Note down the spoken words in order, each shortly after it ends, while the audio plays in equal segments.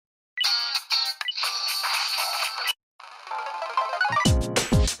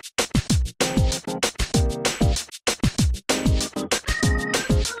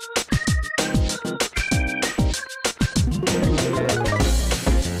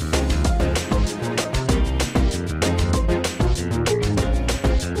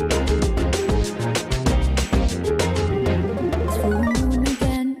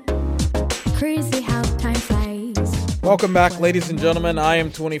Welcome back, ladies and gentlemen. I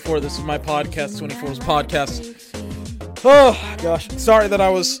am 24. This is my podcast, 24's podcast. Oh, gosh. Sorry that I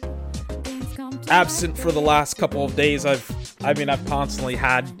was absent for the last couple of days. I've constantly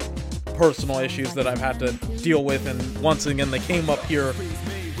had personal issues that I've had to deal with, and once again, they came up here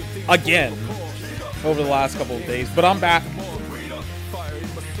again over the last couple of days. But I'm back.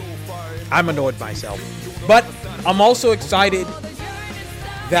 I'm annoyed myself. But I'm also excited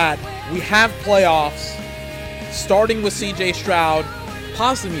that we have playoffs starting with CJ Stroud.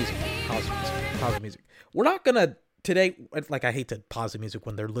 Pause the music. We're not going to today, like, I hate to pause the music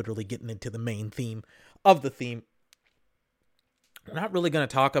when they're literally getting into the main theme of the theme. We're not really going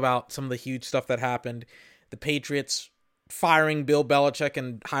to talk about some of the huge stuff that happened. The Patriots firing Bill Belichick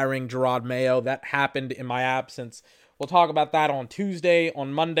and hiring Gerard Mayo. That happened in my absence. We'll talk about that on Tuesday.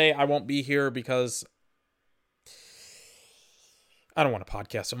 On Monday, I won't be here because I don't want to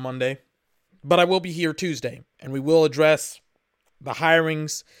podcast on Monday. But I will be here Tuesday, and we will address the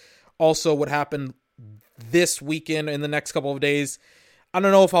hirings, also what happened this weekend in the next couple of days. I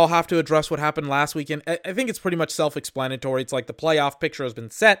don't know if I'll have to address what happened last weekend. I think it's pretty much self-explanatory. It's like the playoff picture has been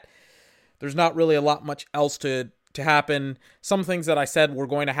set. There's not really a lot much else to happen. Some things that I said were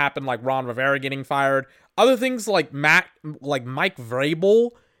going to happen, like Ron Rivera getting fired. Other things like Mike Vrabel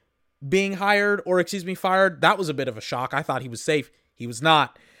being fired. That was a bit of a shock. I thought he was safe. He was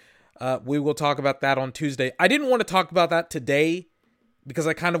not. We will talk about that on Tuesday. I didn't want to talk about that today because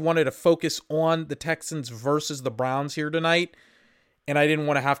I kind of wanted to focus on the Texans versus the Browns here tonight. And I didn't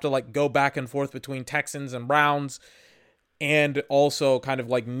want to have to go back and forth between Texans and Browns and also kind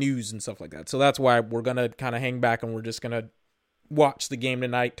of news and stuff like that. So that's why we're going to kind of hang back and we're just going to watch the game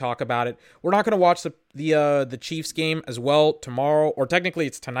tonight, talk about it. We're not going to watch the Chiefs game as well tomorrow, or technically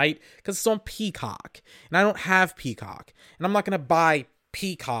it's tonight because it's on Peacock. And I don't have Peacock. And I'm not going to buy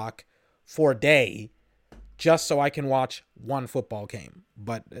Peacock for a day just so I can watch one football game.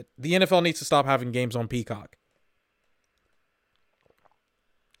 But the NFL needs to stop having games on Peacock.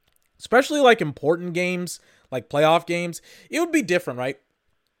 Especially important games, like playoff games. It would be different, right?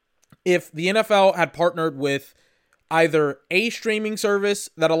 If the NFL had partnered with either a streaming service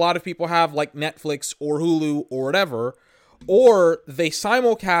that a lot of people have, like Netflix or Hulu or whatever, or they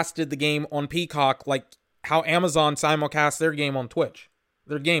simulcasted the game on Peacock, like how Amazon simulcasts their game on Twitch.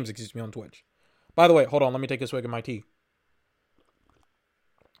 Their games, on Twitch. By the way, hold on, let me take a swig of my tea.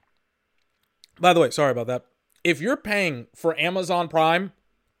 By the way, sorry about that. If you're paying for Amazon Prime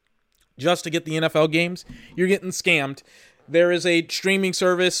just to get the NFL games, you're getting scammed. There is a streaming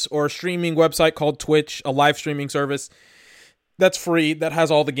service or a streaming website called Twitch, a live streaming service that's free, that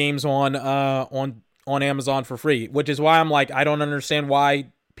has all the games on Amazon for free, which is why I'm I don't understand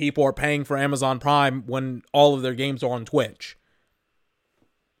why people are paying for Amazon Prime when all of their games are on Twitch.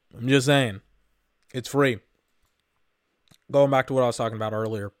 I'm just saying. It's free. Going back to what I was talking about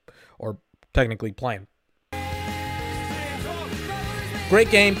earlier, or technically playing.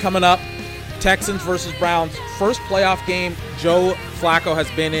 Great game coming up. Texans versus Browns. First playoff game Joe Flacco has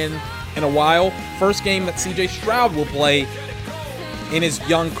been in a while. First game that CJ Stroud will play in his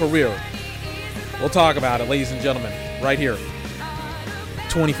young career. We'll talk about it, ladies and gentlemen, right here.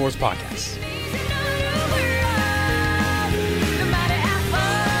 24's podcast.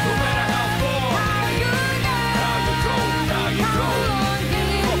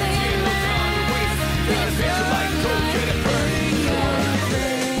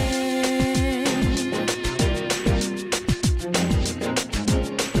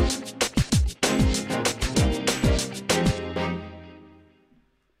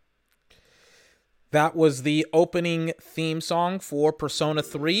 That was the opening theme song for Persona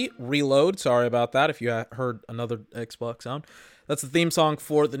 3 Reload. Sorry about that if you heard another Xbox sound. That's the theme song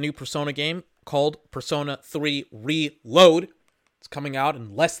for the new Persona game called Persona 3 Reload. It's coming out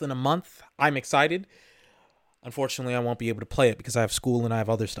in less than a month. I'm excited. Unfortunately, I won't be able to play it because I have school and I have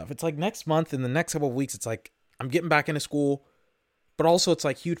other stuff. It's next month, in the next couple of weeks, it's I'm getting back into school, but also it's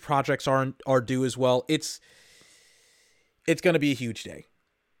huge projects are due as well. It's going to be a huge day.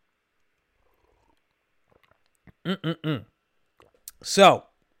 So,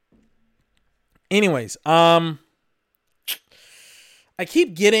 anyways, I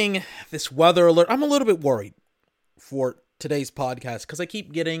keep getting this weather alert. I'm a little bit worried for today's podcast because I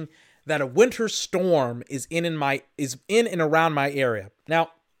keep getting that a winter storm is in and around my area.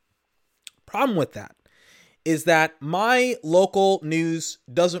 Now, problem with that is that my local news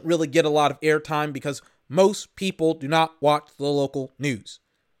doesn't really get a lot of airtime because most people do not watch the local news,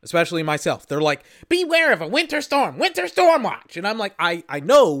 especially myself. They're like, beware of a winter storm watch. And I'm like, I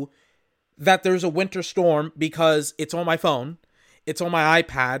know that there's a winter storm because it's on my phone. It's on my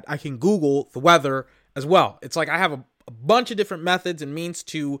iPad. I can Google the weather as well. It's like I have a bunch of different methods and means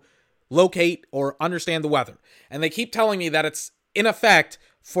to locate or understand the weather. And they keep telling me that it's in effect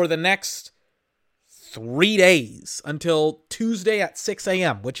for the next 3 days until Tuesday at 6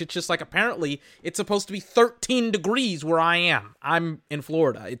 a.m., which it's just like apparently it's supposed to be 13 degrees where I am. I'm in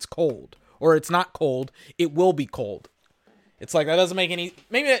Florida. It's cold. Or it's not cold. It will be cold. It's like that doesn't make any,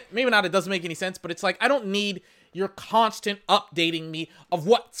 maybe not it doesn't make any sense, but it's like I don't need your constant updating me of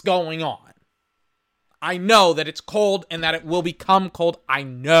what's going on. I know that it's cold and that it will become cold. I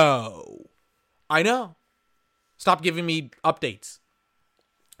know. Stop giving me updates.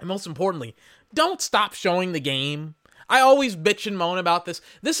 And most importantly, don't stop showing the game. I always bitch and moan about this.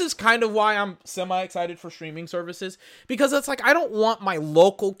 This is kind of why I'm semi-excited for streaming services. Because it's like, I don't want my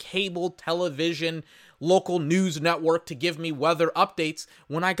local cable television, local news network to give me weather updates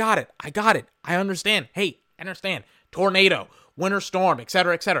when I got it. I understand. Hey, I understand. Tornado, winter storm,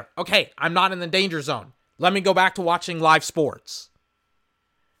 etc., etc. Okay, I'm not in the danger zone. Let me go back to watching live sports.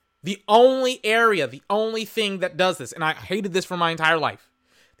 The only thing that does this, and I hated this for my entire life,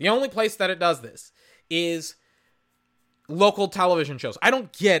 the only place that it does this is local television shows. I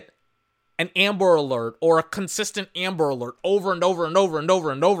don't get an Amber Alert or a consistent Amber Alert over and over and over and over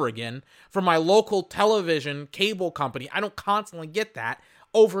and over again from my local television cable company. I don't constantly get that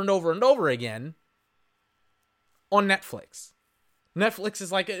over and over and over again on Netflix. Netflix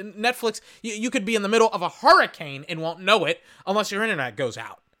is like, you could be in the middle of a hurricane and won't know it unless your internet goes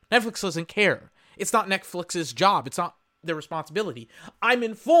out. Netflix doesn't care. It's not Netflix's job. It's not their responsibility. I'm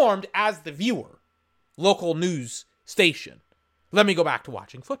informed as the viewer. Local news station. Let me go back to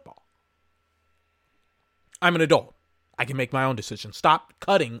watching football. I'm an adult. I can make my own decisions. Stop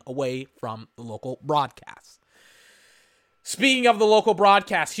cutting away from the local broadcasts. Speaking of the local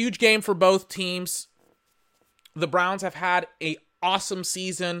broadcast, huge game for both teams. The Browns have had an awesome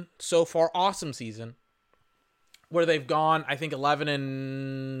season so far. Awesome season. Where they've gone, I think,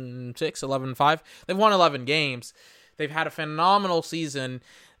 11-6, 11-5. They've won 11 games. They've had a phenomenal season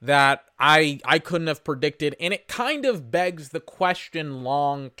that I couldn't have predicted, and it kind of begs the question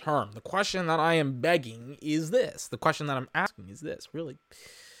long term. The question that I am begging is this. The question that I'm asking is this, really.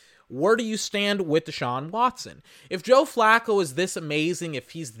 Where do you stand with Deshaun Watson? If Joe Flacco is this amazing,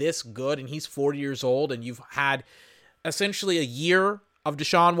 if he's this good, and he's 40 years old, and you've had essentially a year of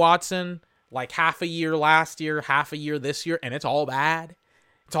Deshaun Watson, like half a year last year, half a year this year, and it's all bad.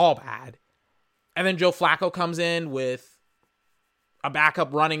 It's all bad. And then Joe Flacco comes in with a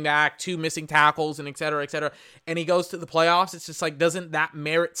backup running back, 2 missing tackles, and et cetera, and he goes to the playoffs. It's just like, doesn't that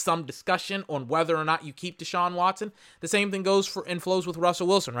merit some discussion on whether or not you keep Deshaun Watson? The same thing goes for and flows with Russell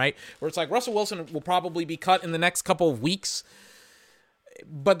Wilson, right? Where it's like Russell Wilson will probably be cut in the next couple of weeks.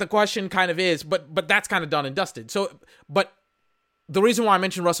 But the question kind of is, but that's kind of done and dusted. So, but the reason why I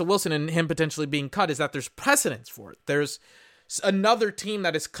mentioned Russell Wilson and him potentially being cut is that there's precedence for it. There's another team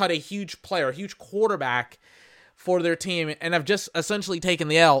that has cut a huge player, a huge quarterback for their team, and have just essentially taken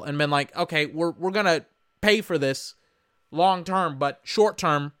the L and been like, okay, we're going to pay for this long term, but short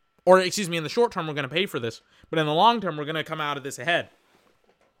term, or excuse me, in the short term, we're going to pay for this, but in the long term, we're going to come out of this ahead.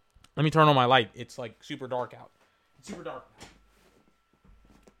 Let me turn on my light. It's like super dark out. It's super dark.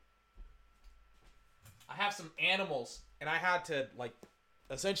 I have some animals, and I had to like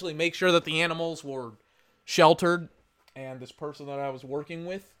essentially make sure that the animals were sheltered. And this person that I was working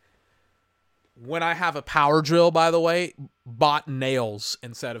with, when I have a power drill, by the way, bought nails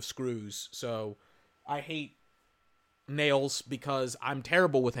instead of screws. So I hate nails because I'm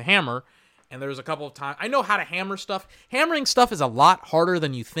terrible with a hammer. And there's a couple of times I know how to hammer stuff. Hammering stuff is a lot harder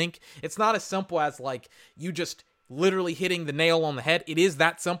than you think. It's not as simple as like you just literally hitting the nail on the head. It is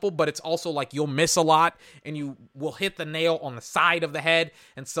that simple, but it's also like you'll miss a lot and you will hit the nail on the side of the head.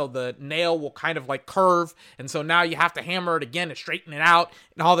 And so the nail will kind of like curve. And so now you have to hammer it again to straighten it out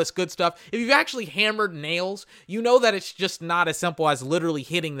and all this good stuff. If you've actually hammered nails, you know that it's just not as simple as literally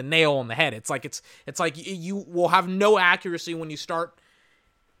hitting the nail on the head. It's like you will have no accuracy when you start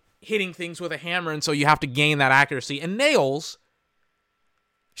hitting things with a hammer. And so you have to gain that accuracy. And nails,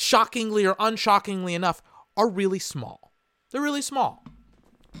 shockingly or unshockingly enough, are really small. They're really small.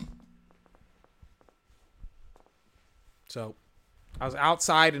 So I was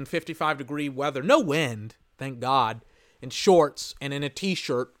outside in 55-degree weather, no wind, thank God, in shorts and in a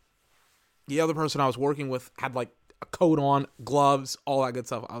t-shirt The other person I was working with had like a coat on, gloves, all that good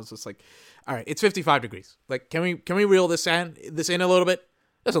stuff. I was just like, all right, it's 55 degrees. Like, can we reel this in a little bit?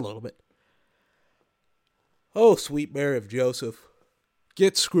 Just a little bit. Oh, sweet Mary of Joseph.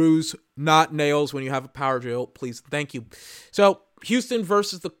 Get screws, not nails when you have a power drill, please. Thank you. So, Houston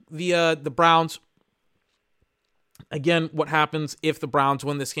versus the Browns. Again, what happens if the Browns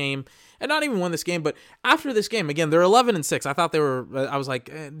win this game? And not even win this game, but after this game, again, they're 11-6. I thought I was like,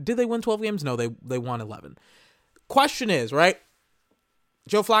 did they win 12 games? No, they won 11. Question is, right?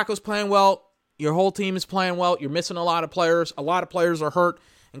 Joe Flacco's playing well. Your whole team is playing well. You're missing a lot of players. A lot of players are hurt,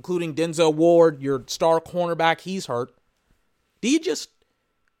 including Denzel Ward, your star cornerback. He's hurt. Do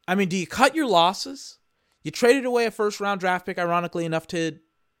you cut your losses? You traded away a first-round draft pick, ironically enough, to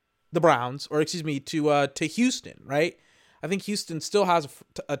the Browns, to Houston, right? I think Houston still has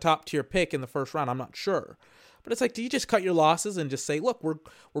a top-tier pick in the first round. I'm not sure. But it's like, do you just cut your losses and just say, look, we're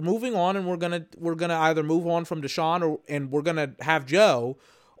moving on, and we're gonna either move on from Deshaun and we're gonna have Joe,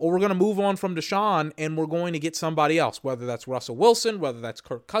 or we're gonna move on from Deshaun and we're going to get somebody else, whether that's Russell Wilson, whether that's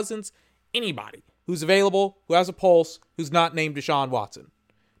Kirk Cousins, anybody who's available, who has a pulse, who's not named Deshaun Watson.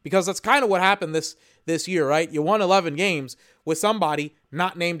 Because that's kind of what happened this year, right? You won 11 games with somebody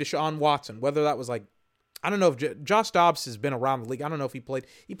not named Deshaun Watson, whether that was like, I don't know if Josh Dobbs has been around the league. I don't know if he played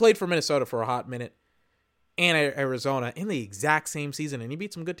for Minnesota for a hot minute and Arizona in the exact same season, and he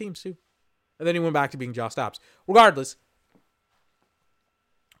beat some good teams too. And then he went back to being Josh Dobbs. Regardless,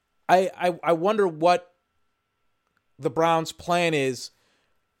 I wonder what the Browns' plan is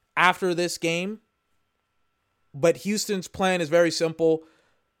after this game. But Houston's plan is very simple.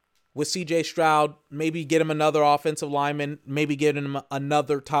 With C.J. Stroud, maybe get him another offensive lineman, maybe get him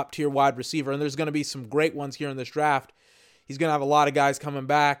another top-tier wide receiver. And there's going to be some great ones here in this draft. He's going to have a lot of guys coming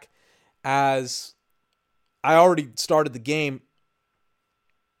back. As I already started the game.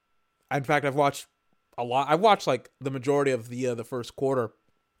 In fact, I've watched a lot. I've watched like the majority of the first quarter.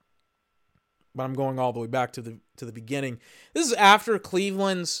 But I'm going all the way back to the beginning. This is after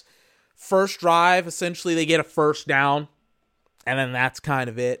Cleveland's first drive. Essentially, they get a first down. And then that's kind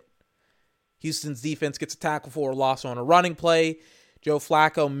of it. Houston's defense gets a tackle for a loss on a running play. Joe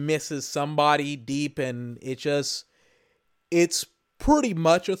Flacco misses somebody deep, and it's pretty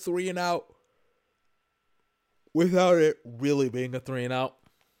much a 3-and-out without it really being a 3-and-out.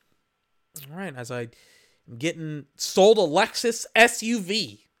 All right, as I'm getting sold a Lexus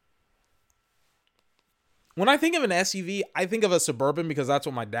SUV. When I think of an SUV, I think of a Suburban because that's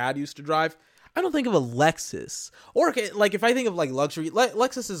what my dad used to drive. I don't think of a Lexus. Or like if I think of like luxury,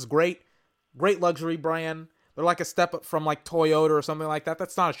 Lexus is great luxury brand. They're like a step up from like Toyota or something like that.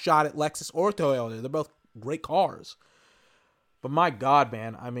 That's not a shot at Lexus or Toyota. They're both great cars. But my God,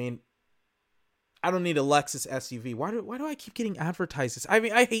 man, I mean, I don't need a Lexus SUV. Why do I keep getting advertised this? I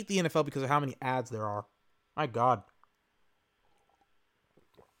mean, I hate the NFL because of how many ads there are. My God.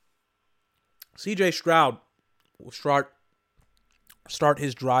 C.J. Stroud will start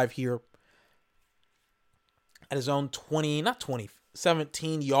his drive here at his own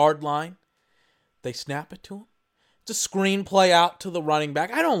 17-yard line. They snap it to him. It's a screenplay out to the running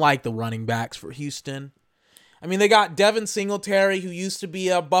back. I don't like the running backs for Houston. I mean, they got Devin Singletary, who used to be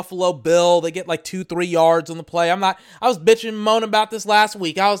a Buffalo Bill. They get like 2-3 yards on the play. I was bitching and moaning about this last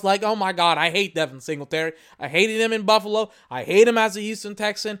week. I was like, oh my God, I hate Devin Singletary. I hated him in Buffalo. I hate him as a Houston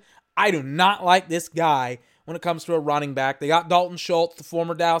Texan. I do not like this guy when it comes to a running back. They got Dalton Schultz, the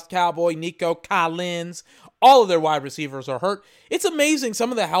former Dallas Cowboy, Nico Collins. All of their wide receivers are hurt. It's amazing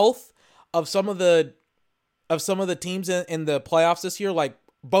some of the health of some of the teams in the playoffs this year. Like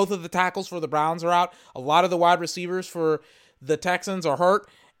both of the tackles for the Browns are out. A lot of the wide receivers for the Texans are hurt,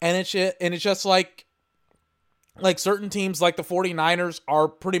 and it's just like certain teams like the 49ers are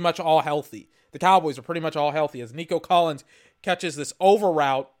pretty much all healthy. The Cowboys are pretty much all healthy as Nico Collins catches this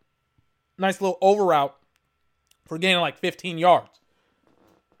nice little over route for gaining like 15 yards.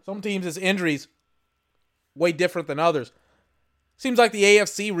 Some teams' injuries way different than others. Seems like the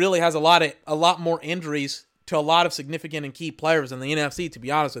AFC really has a lot more injuries to a lot of significant and key players than the NFC, to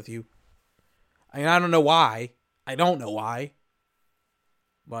be honest with you. I mean, I don't know why.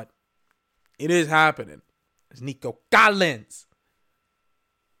 But it is happening. It's Nico Collins.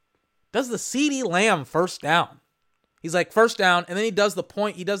 Does the CeeDee Lamb first down. He's like first down, and then he does the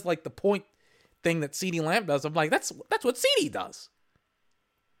point. He does like the point thing that CeeDee Lamb does. I'm like, that's what CeeDee does.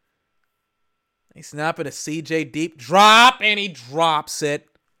 They snap it a CJ deep drop, and he drops it.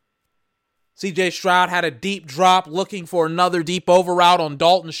 CJ Stroud had a deep drop looking for another deep over route on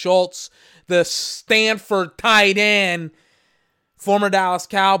Dalton Schultz, the Stanford tight end, former Dallas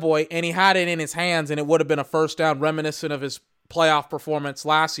Cowboy, and he had it in his hands, and it would have been a first down reminiscent of his playoff performance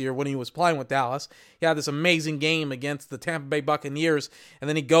last year when he was playing with Dallas. He had this amazing game against the Tampa Bay Buccaneers, and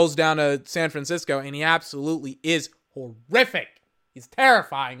then he goes down to San Francisco, and he absolutely is horrific. He's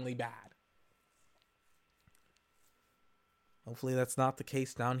terrifyingly bad. Hopefully that's not the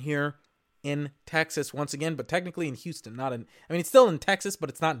case down here in Texas once again, but technically in Houston, it's still in Texas, but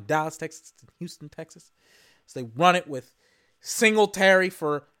it's not in Dallas, Texas, it's in Houston, Texas. So they run it with Singletary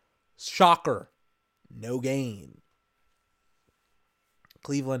for shocker, no gain.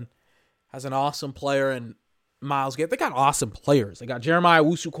 Cleveland has an awesome player in Myles Garrett. They got awesome players. They got Jeremiah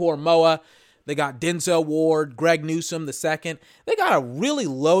Owusu-Koramoah. They got Denzel Ward, Greg Newsome II. They got a really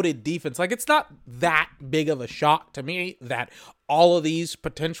loaded defense. Like, it's not that big of a shock to me that all of these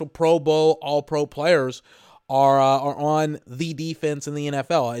potential Pro Bowl, All-Pro players are on the defense in the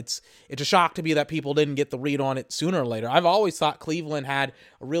NFL. It's a shock to me that people didn't get the read on it sooner or later. I've always thought Cleveland had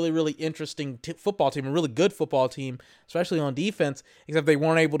a really, really interesting football team, a really good football team, especially on defense, except they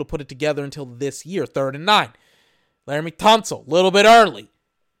weren't able to put it together until this year, 3rd and 9. Laremy Tunsil, a little bit early.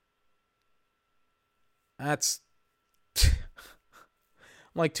 That's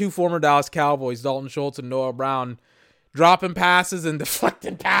like two former Dallas Cowboys, Dalton Schultz and Noah Brown, dropping passes and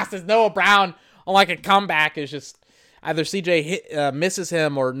deflecting passes. Noah Brown on like a comeback is just either CJ misses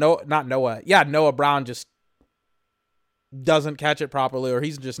him or Noah Brown just doesn't catch it properly, or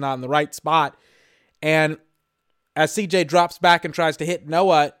he's just not in the right spot. And as CJ drops back and tries to hit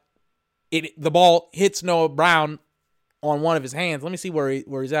Noah, the ball hits Noah Brown on one of his hands. Let me see where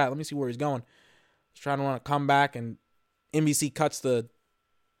he's at. Let me see where he's going. He's trying to run a comeback, and NBC cuts the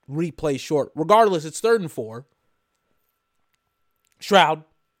replay short. Regardless, it's 3rd and 4. Stroud.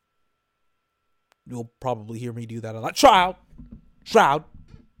 You'll probably hear me do that a lot. Stroud.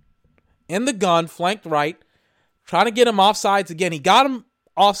 In the gun, flanked right. Trying to get him offsides again. He got him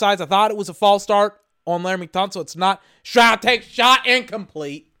offsides. I thought it was a false start on Laremy Tunsil. It's not. Stroud takes shot,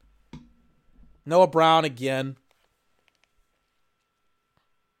 incomplete. Noah Brown again.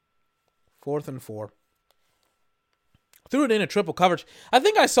 4th and 4. Threw it in a triple coverage. I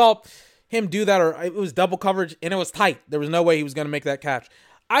think I saw him do that, or it was double coverage, and it was tight. There was no way he was going to make that catch.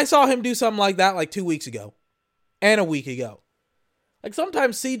 I saw him do something like that like 2 weeks ago and a week ago. Like,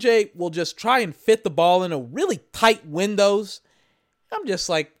 sometimes CJ will just try and fit the ball into really tight windows. I'm just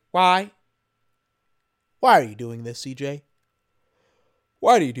like, why? Why are you doing this, CJ?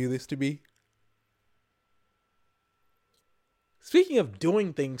 Why do you do this to me? Speaking of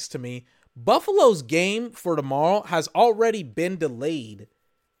doing things to me, Buffalo's game for tomorrow has already been delayed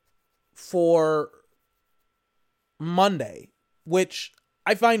for Monday, which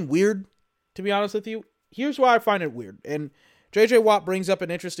I find weird, to be honest with you. Here's why I find it weird. And JJ Watt brings up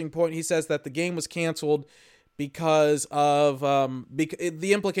an interesting point. He says that the game was canceled because of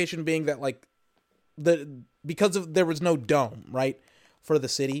the implication being that there was no dome, right, for the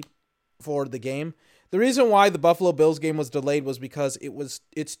city for the game. The reason why the Buffalo Bills game was delayed was because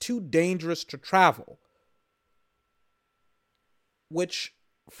it's too dangerous to travel. Which,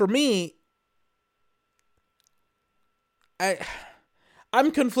 for me,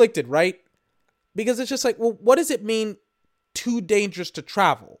 I'm conflicted, right? Because it's just like, well, what does it mean too dangerous to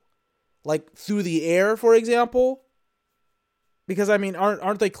travel? Like through the air, for example? Because, I mean,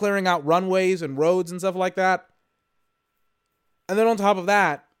 aren't they clearing out runways and roads and stuff like that? And then on top of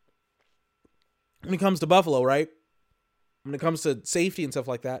that, when it comes to Buffalo, right? When it comes to safety and stuff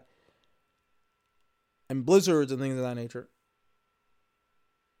like that, and blizzards and things of that nature,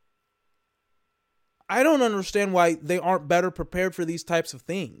 I don't understand why they aren't better prepared for these types of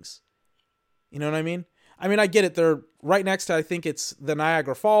things. You know what I mean? I mean, I get it. They're right next to, I think it's the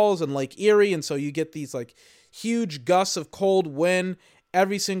Niagara Falls and Lake Erie, and so you get these like huge gusts of cold wind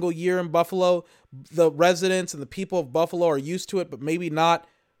every single year in Buffalo. The residents and the people of Buffalo are used to it, but maybe not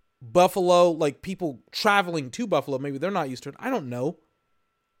Buffalo, like people traveling to Buffalo, maybe they're not used to it. I don't know.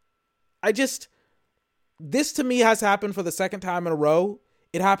 This to me has happened for the second time in a row.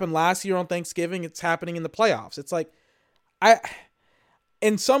 It happened last year on Thanksgiving. It's happening in the playoffs. It's like,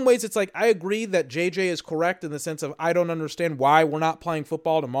 in some ways, it's like, I agree that JJ is correct in the sense of I don't understand why we're not playing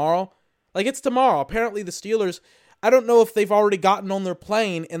football tomorrow. Like, it's tomorrow. Apparently the Steelers, I don't know if they've already gotten on their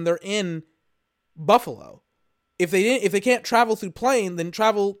plane and they're in Buffalo. If they can't travel through plane, then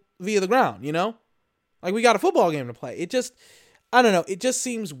travel via the ground, you know? Like, we got a football game to play. I don't know. It just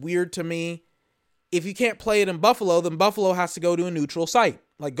seems weird to me. If you can't play it in Buffalo, then Buffalo has to go to a neutral site.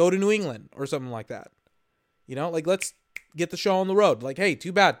 Like, go to New England or something like that. You know? Like, let's get the show on the road. Like, hey,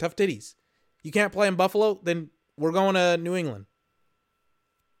 too bad. Tough titties. You can't play in Buffalo? Then we're going to New England.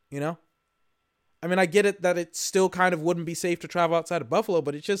 You know? I mean, I get it that it still kind of wouldn't be safe to travel outside of Buffalo,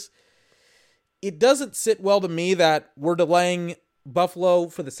 but it's just, it doesn't sit well to me that we're delaying Buffalo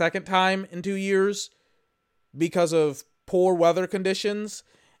for the second time in 2 years because of poor weather conditions.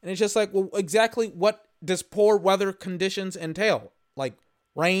 And it's just like, well, exactly what does poor weather conditions entail? Like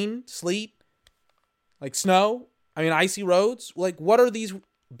rain, sleet, like snow? I mean, icy roads? Like, what are these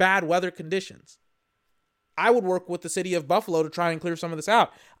bad weather conditions? I would work with the city of Buffalo to try and clear some of this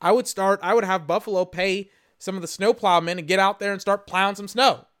out. I would have Buffalo pay some of the snow plowmen and get out there and start plowing some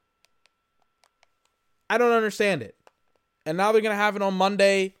snow. I don't understand it. And now they're going to have it on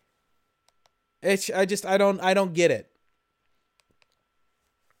Monday. I don't get it.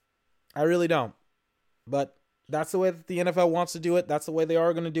 I really don't. But that's the way that the NFL wants to do it. That's the way they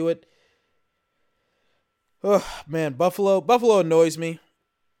are going to do it. Oh, man, Buffalo annoys me.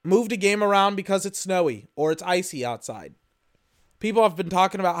 Moved a game around because it's snowy or it's icy outside. People have been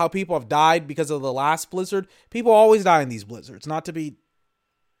talking about how people have died because of the last blizzard. People always die in these blizzards. Not to be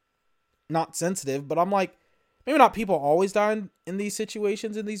not sensitive, but I'm like, maybe not people always die in these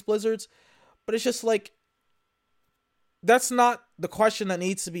situations, in these blizzards, but it's just like, that's not the question that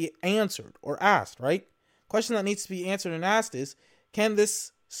needs to be answered or asked, right? Question that needs to be answered and asked is, can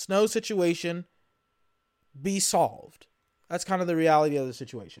this snow situation be solved? That's kind of the reality of the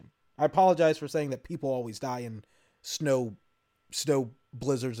situation. I apologize for saying that people always die in snow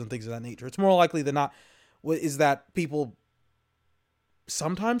blizzards and things of that nature. It's more likely than not is that people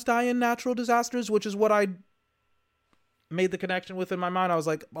sometimes die in natural disasters, which is what I made the connection with in my mind. I was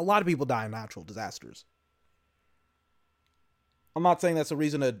like, a lot of people die in natural disasters. I'm not saying that's a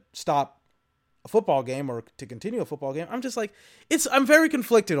reason to stop a football game or to continue a football game. I'm just like, I'm very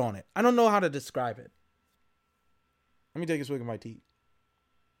conflicted on it. I don't know how to describe it. Let me take a swig of my tea.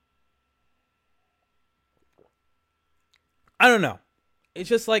 I don't know. It's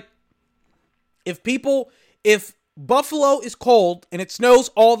just like, if Buffalo is cold and it snows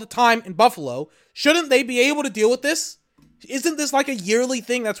all the time in Buffalo, shouldn't they be able to deal with this? Isn't this like a yearly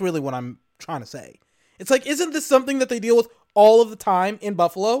thing? That's really what I'm trying to say. It's like, isn't this something that they deal with all of the time in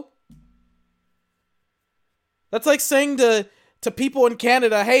Buffalo? That's like saying to people in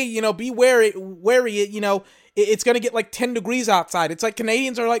Canada, hey, be wary, it's going to get like 10 degrees outside. It's like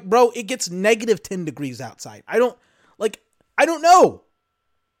Canadians are like, bro, it gets negative 10 degrees outside. I don't know.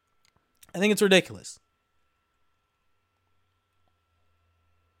 I think it's ridiculous.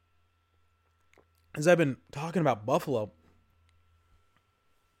 As I've been talking about Buffalo,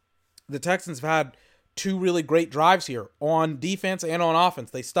 the Texans have had 2 really great drives here on defense and on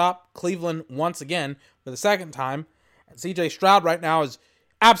offense. They stopped Cleveland once again for the second time. And CJ Stroud right now is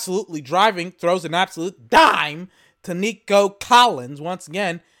absolutely driving, throws an absolute dime to Nico Collins. Once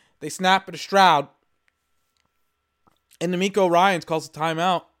again, they snap it to Stroud. And D'Amico Ryans calls a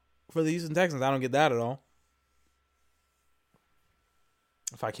timeout for the Houston Texans. I don't get that at all.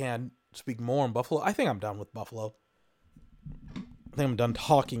 If I can speak more on Buffalo, I think I'm done with Buffalo. I think I'm done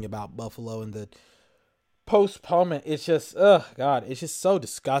talking about Buffalo and the postponement. It's just, it's just so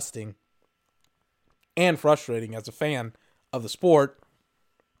disgusting and frustrating as a fan of the sport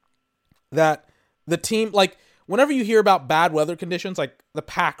that the team, like, whenever you hear about bad weather conditions, like the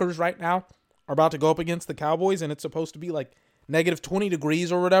Packers right now are about to go up against the Cowboys and it's supposed to be like negative 20 degrees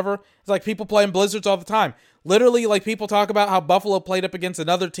or whatever. It's like people play in blizzards all the time. Literally, like, people talk about how Buffalo played up against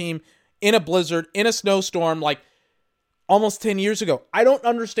another team in a blizzard, in a snowstorm, like almost 10 years ago. I don't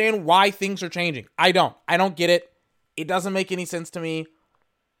understand why things are changing. I don't get it. It doesn't make any sense to me.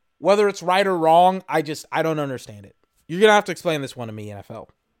 Whether it's right or wrong, I don't understand it. You're going to have to explain this one to me, NFL.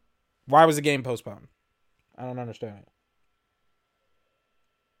 Why was the game postponed? I don't understand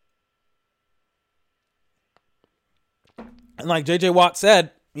it. And like JJ Watt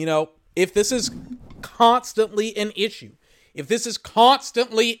said, if this is constantly an issue, if this is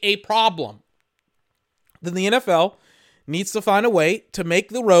constantly a problem, then the NFL needs to find a way to make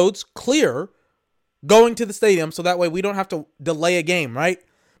the roads clear going to the stadium so that way we don't have to delay a game, right?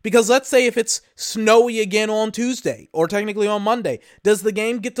 Because let's say if it's snowy again on Tuesday or technically on Monday, does the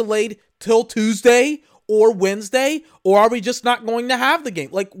game get delayed till Tuesday or Wednesday, or are we just not going to have the game?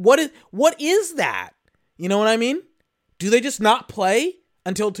 Like, what is that? You know what I mean? Do they just not play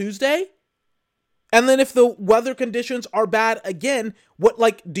until Tuesday? And then if the weather conditions are bad again,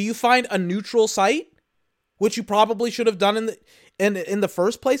 do you find a neutral site, which you probably should have done in the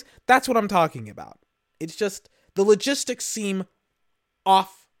first place? That's what I'm talking about. It's just the logistics seem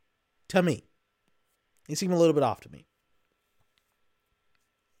off to me. They seem a little bit off to me.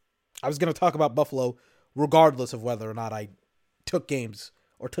 I was going to talk about Buffalo regardless of whether or not I took games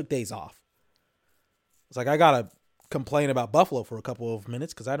or took days off. It's like, I got to complain about Buffalo for a couple of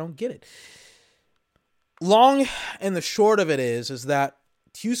minutes because I don't get it. Long and the short of it is that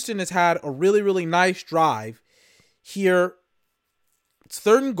Houston has had a really, really nice drive here. It's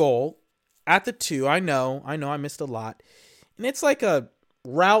 3rd and goal at the 2. I know I missed a lot. And it's like a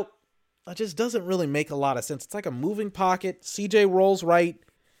route that just doesn't really make a lot of sense. It's like a moving pocket. CJ rolls right,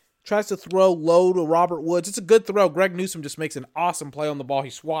 tries to throw low to Robert Woods. It's a good throw. Greg Newsome just makes an awesome play on the ball. He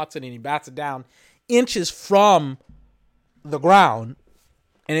swats it and he bats it down inches from the ground,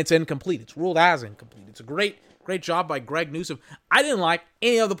 and it's incomplete. It's ruled as incomplete. It's a great job by Greg Newsome. I didn't like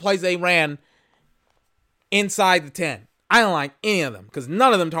any of the plays they ran inside the 10. I didn't like any of them because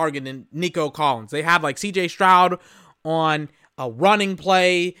none of them targeted Nico Collins. They had like CJ Stroud on a running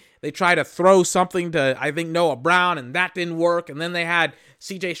play. They tried to throw something to, I think, Noah Brown, and that didn't work. And then they had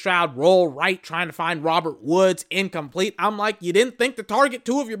CJ Stroud roll right, trying to find Robert Woods, incomplete. I'm like, you didn't think to target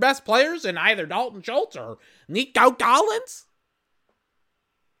 2 of your best players in either Dalton Schultz or Nico Collins?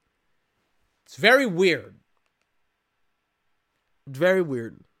 It's very weird. Very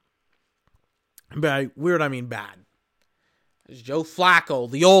weird. By weird, I mean bad. There's Joe Flacco,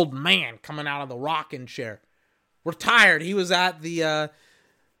 the old man, coming out of the rocking chair. Retired. He was at the,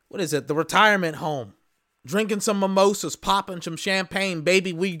 the retirement home. Drinking some mimosas, popping some champagne.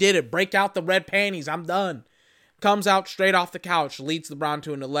 Baby, we did it. Break out the red panties. I'm done. Comes out straight off the couch. Leads the Browns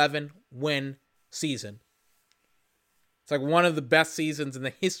to an 11-win season. It's like one of the best seasons in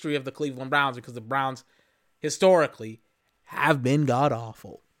the history of the Cleveland Browns because the Browns, historically, have been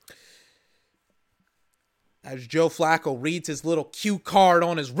god-awful. As Joe Flacco reads his little cue card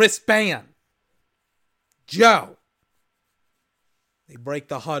on his wristband. Joe. They break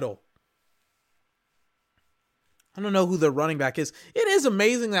the huddle. I don't know who their running back is. It is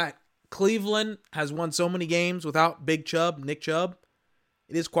amazing that Cleveland has won so many games without Nick Chubb.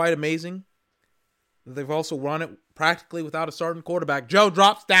 It is quite amazing. They've also run it practically without a starting quarterback. Joe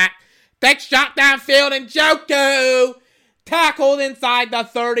drops that. Takes shot downfield and Njoku tackled inside the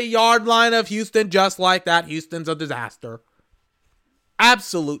 30-yard line of Houston. Just like that, Houston's a disaster.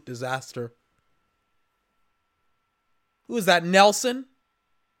 Absolute disaster. Who is that, Nelson?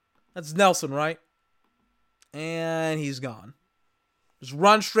 That's Nelson, right? And he's gone. Just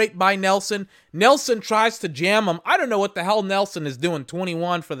run straight by Nelson. Nelson tries to jam him. I don't know what the hell Nelson is doing,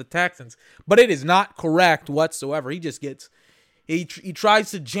 21 for the Texans. But it is not correct whatsoever. He just gets... He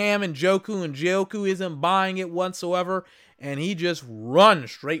tries to jam Njoku, and Njoku isn't buying it whatsoever. And he just runs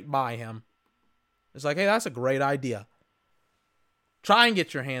straight by him. It's like, hey, that's a great idea. Try and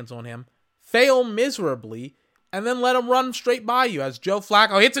get your hands on him. Fail miserably. And then let him run straight by you as Joe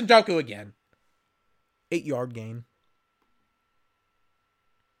Flacco hits Njoku again. 8-yard gain.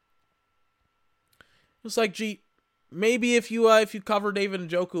 It's like, gee, maybe if you cover David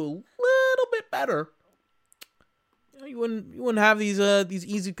Njoku a little bit better, you wouldn't have these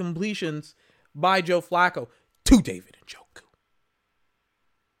easy completions by Joe Flacco to David Njoku.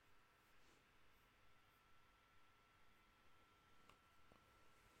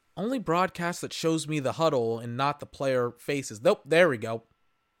 Only broadcast that shows me the huddle and not the player faces. Nope, there we go.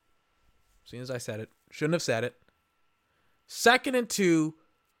 As soon as I said it. Shouldn't have said it. 2nd and 2.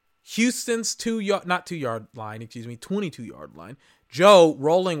 Houston's 22-yard line. Joe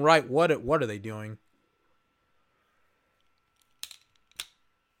rolling right. What are they doing?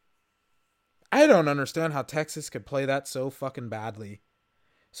 I don't understand how Texas could play that so fucking badly.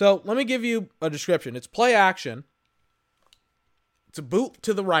 So let me give you a description. It's play action. It's a boot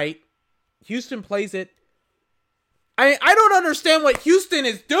to the right. Houston plays it. I don't understand what Houston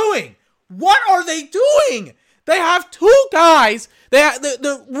is doing. What are they doing? They have 2 guys. They're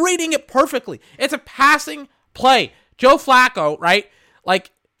reading it perfectly. It's a passing play. Joe Flacco, right?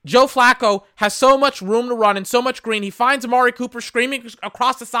 Like, Joe Flacco has so much room to run and so much green. He finds Amari Cooper screaming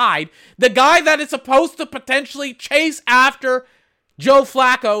across the side. The guy that is supposed to potentially chase after Joe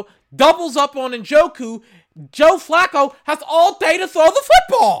Flacco doubles up on Njoku. Joe Flacco has all day to throw the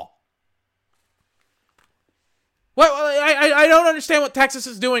football. I don't understand what Texas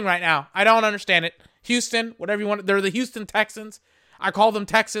is doing right now. I don't understand it. Houston, whatever you want. They're the Houston Texans. I call them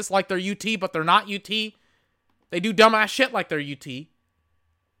Texas like they're UT, but they're not UT. They do dumbass shit like they're UT.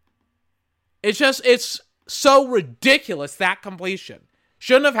 It's so ridiculous, that completion.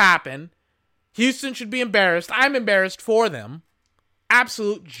 Shouldn't have happened. Houston should be embarrassed. I'm embarrassed for them.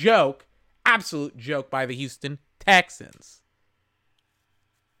 Absolute joke. Absolute joke by the Houston Texans.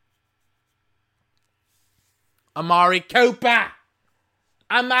 Amari Cooper.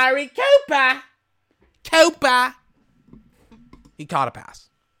 He caught a pass.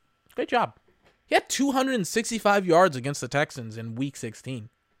 Great job. He had 265 yards against the Texans in Week 16.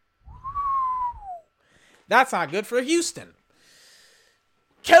 That's not good for Houston.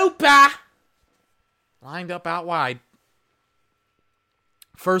 Cooper. Lined up out wide.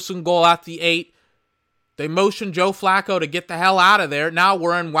 First and goal at the 8. They motion Joe Flacco to get the hell out of there. Now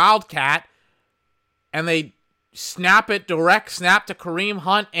we're in Wildcat. And they direct snap to Kareem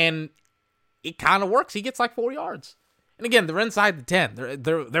Hunt, and it kind of works. He gets like 4 yards. And again, they're inside the 10.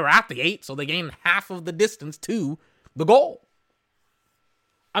 They're at the 8, so they gain half of the distance to the goal.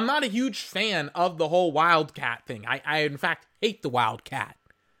 I'm not a huge fan of the whole Wildcat thing. I in fact, hate the Wildcat.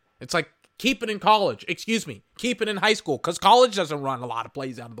 It's like, keep it in college. Keep it in high school, because college doesn't run a lot of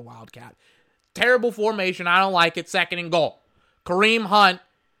plays out of the Wildcat. Terrible formation. I don't like it. Second and goal. Kareem Hunt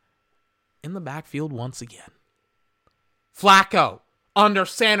in the backfield once again. Flacco under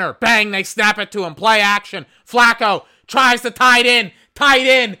center. Bang, they snap it to him. Play action. Flacco tries to tight end.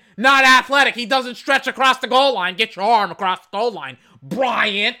 Not athletic. He doesn't stretch across the goal line. Get your arm across the goal line.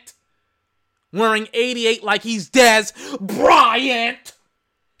 Bryant. Wearing 88 like he's Dez. Bryant.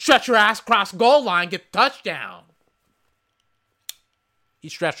 Stretch your ass across the goal line. Get the touchdown. He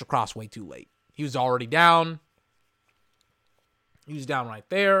stretched across way too late. He was already down. He was down right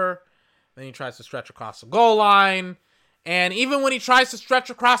there. Then he tries to stretch across the goal line. And even when he tries to stretch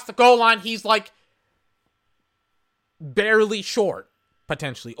across the goal line, he's like barely short,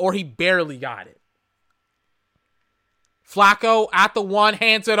 potentially. Or he barely got it. Flacco at the 1,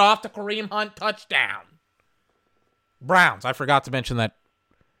 hands it off to Kareem Hunt, touchdown. Browns, I forgot to mention that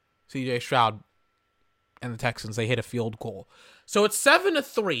C.J. Stroud and the Texans, they hit a field goal. So it's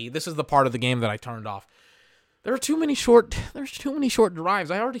 7-3. This is the part of the game that I turned off. There's too many short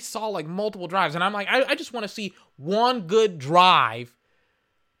drives. I already saw like multiple drives, and I'm like, I just want to see one good drive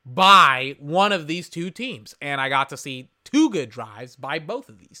by one of these two teams. And I got to see 2 good drives by both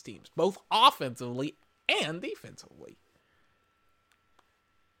of these teams, both offensively and defensively.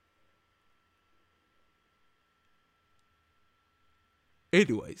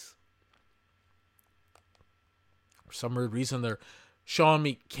 Anyways, for some weird reason, they're showing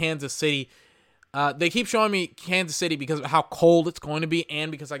me Kansas City. They keep showing me Kansas City because of how cold it's going to be, and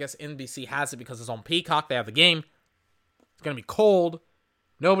because I guess NBC has it because it's on Peacock. They have the game. It's going to be cold.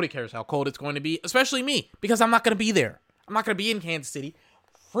 Nobody cares how cold it's going to be, especially me, because I'm not going to be there. I'm not going to be in Kansas City,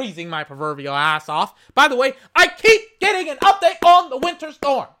 freezing my proverbial ass off. By the way, I keep getting an update on the winter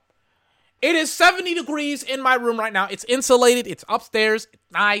storm. It is 70 degrees in my room right now. It's insulated. It's upstairs. It's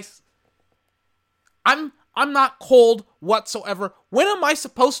nice. I'm not cold whatsoever. When am I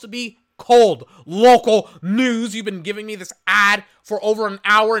supposed to be cold? Local news. You've been giving me this ad for over an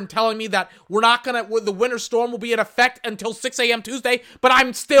hour and telling me that the winter storm will be in effect until 6 a.m. Tuesday, but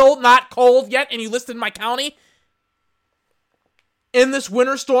I'm still not cold yet, and you listed my county in this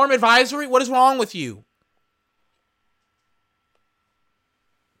winter storm advisory? What is wrong with you?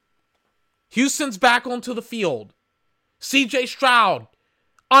 Houston's back onto the field. C.J. Stroud,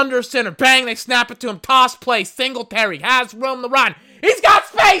 under center. Bang, they snap it to him. Toss play. Singletary has room to run. He's got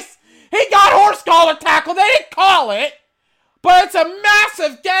space. He got horse collar tackle. They didn't call it. But it's a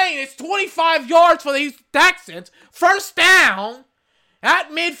massive gain. It's 25 yards for the Houston Texans. First down at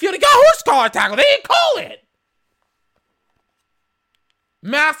midfield. He got horse collar tackle. They didn't call it.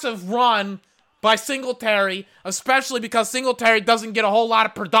 Massive run by Singletary, especially because Singletary doesn't get a whole lot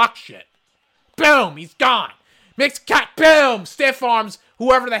of production. Boom, he's gone. Mixed cut, boom, stiff arms,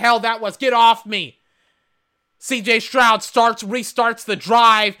 whoever the hell that was, get off me. C.J. Stroud restarts the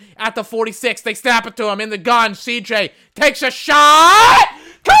drive at the 46. They snap it to him in the gun. C.J. takes a shot.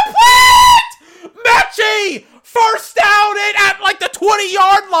 Complete! Mechie! First down in at like the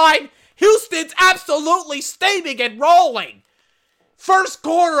 20-yard line. Houston's absolutely steaming and rolling. First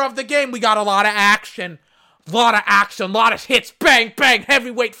quarter of the game, we got a lot of action. A lot of hits, bang, bang,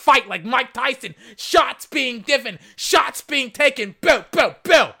 heavyweight fight like Mike Tyson. Shots being given, shots being taken, boom, boom,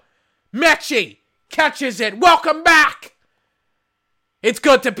 boom. Mechie catches it. Welcome back. It's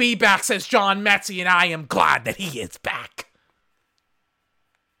good to be back, says John Mechie, and I am glad that he is back.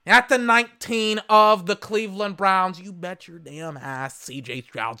 At the 19 of the Cleveland Browns, you bet your damn ass C.J.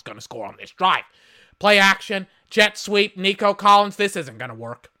 Stroud's going to score on this drive. Play action, jet sweep, Nico Collins. This isn't going to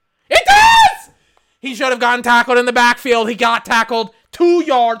work. It does! He should have gotten tackled in the backfield. He got tackled 2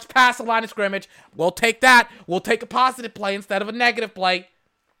 yards past the line of scrimmage. We'll take that. We'll take a positive play instead of a negative play.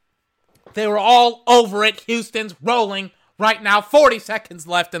 They were all over it. Houston's rolling right now. 40 seconds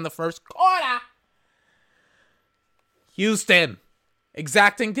left in the first quarter. Houston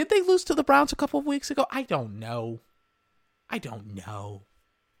exacting. Did they lose to the Browns a couple of weeks ago? I don't know.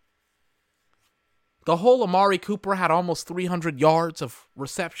 The whole Amari Cooper had almost 300 yards of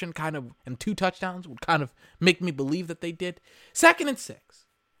reception and 2 touchdowns would kind of make me believe that they did. 2nd and 6.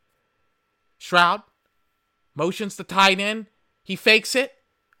 Stroud motions the tight end. He fakes it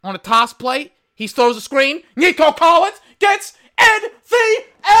on a toss play. He throws a screen. Nico Collins gets in the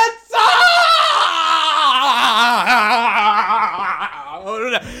end zone!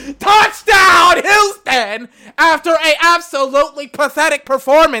 Touchdown, Houston! After a absolutely pathetic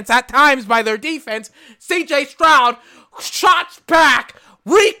performance at times by their defense, CJ Stroud shots back,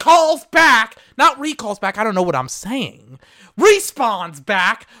 recalls back, I don't know what I'm saying, respawns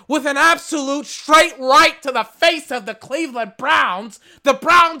back with an absolute straight right to the face of the Cleveland Browns. The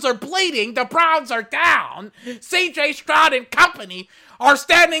Browns are bleeding, the Browns are down. CJ Stroud and company are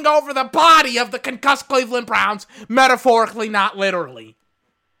standing over the body of the concussed Cleveland Browns, metaphorically, not literally.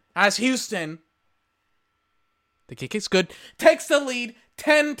 As Houston, the kick is good, takes the lead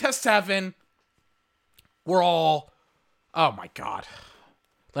 10-7. We're all, oh my God.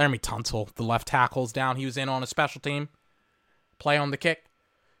 Laremy Tunsil, the left tackle's down. He was in on a special team play on the kick.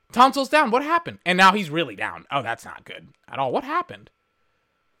 Tunsil's down. What happened? And now he's really down. Oh, that's not good at all. What happened?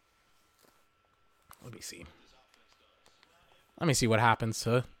 Let me see. Let me see what happens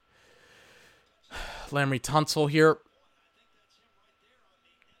to Laremy Tunsil here.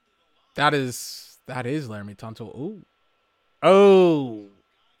 That is Laremy Tunsil. Ooh. Oh.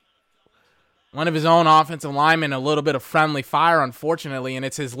 One of his own offensive linemen, a little bit of friendly fire, unfortunately, and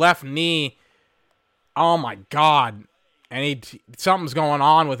it's his left knee. Oh, my God. And something's going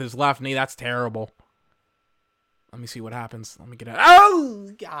on with his left knee. That's terrible. Let me see what happens. Let me get it.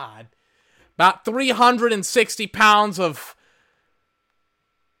 Oh, God. About 360 pounds of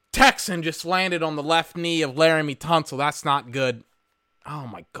Texan just landed on the left knee of Laremy Tunsil. That's not good. Oh,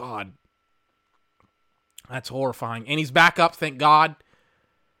 my God. That's horrifying. And he's back up, thank God.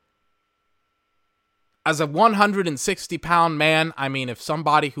 As a 160-pound man, I mean, if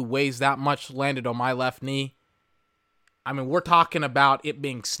somebody who weighs that much landed on my left knee, I mean, we're talking about it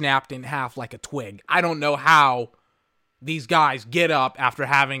being snapped in half like a twig. I don't know how these guys get up after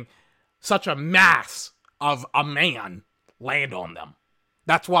having such a mass of a man land on them.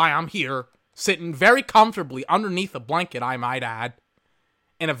 That's why I'm here, sitting very comfortably underneath a blanket, I might add,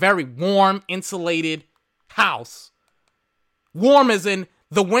 in a very warm, insulated house. Warm as in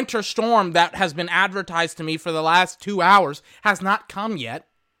the winter storm that has been advertised to me for the last 2 hours has not come yet.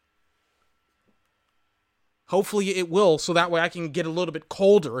 Hopefully it will, so that way I can get a little bit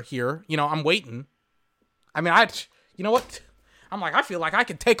colder here. You know, I'm waiting. I mean, you know what? I'm like, I feel like I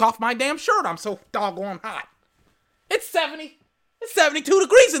could take off my damn shirt. I'm so doggone hot. It's 72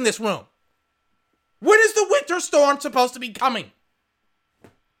 degrees in this room. When is the winter storm supposed to be coming?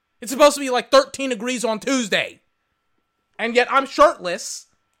 It's supposed to be like 13 degrees on Tuesday. And yet I'm shirtless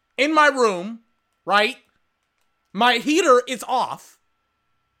in my room, right? My heater is off.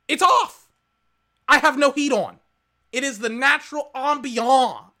 It's off. I have no heat on. It is the natural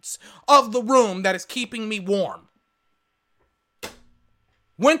ambiance of the room that is keeping me warm.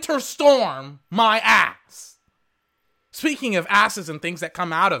 Winter storm, my ass. Speaking of asses and things that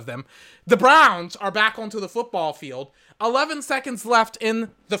come out of them, the Browns are back onto the football field. 11 seconds left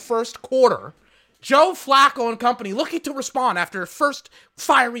in the first quarter. Joe Flacco and company looking to respond after a first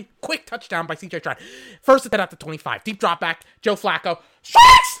fiery, quick touchdown by CJ Stroud. First attempt at the 25. Deep drop back. Joe Flacco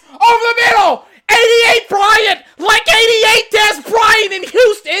strikes over the middle. 88 Bryant, like 88 Des Bryant in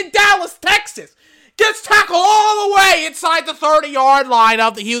Houston, in Dallas, Texas. Gets tackled all the way inside the 30-yard line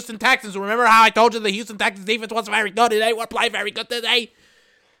of the Houston Texans. Remember how I told you the Houston Texans defense wasn't very good today? What play very good today?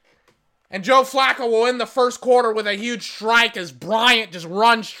 And Joe Flacco will end the first quarter with a huge strike as Bryant just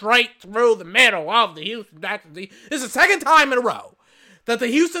runs straight through the middle of the Houston Texans. This is the second time in a row that the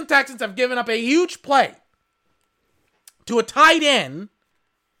Houston Texans have given up a huge play to a tight end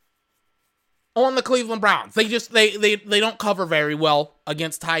on the Cleveland Browns. They don't cover very well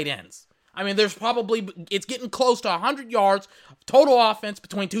against tight ends. I mean, it's getting close to 100 yards of total offense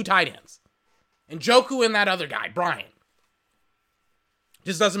between two tight ends. And Njoku and that other guy, Bryant.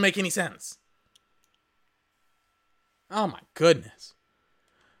 Just doesn't make any sense. Oh my goodness.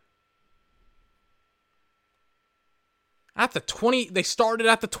 At the 20, they started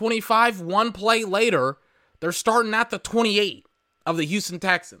at the 25. One play later, they're starting at the 28 of the Houston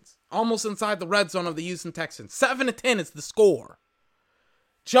Texans. Almost inside the red zone of the Houston Texans. 7-10 is the score.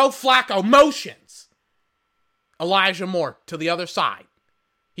 Joe Flacco motions Elijah Moore to the other side.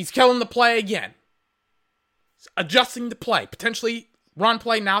 He's killing the play again. Adjusting the play. Potentially run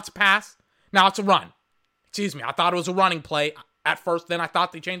play, now it's a pass. Now it's a run. Excuse me, I thought it was a running play at first, then I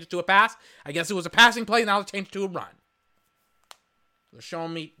thought they changed it to a pass. I guess it was a passing play, now they changed it to a run. They're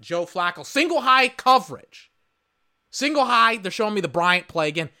showing me Joe Flacco. Single high coverage. Single high, they're showing me the Bryant play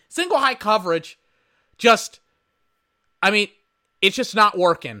again. Single high coverage, it's just not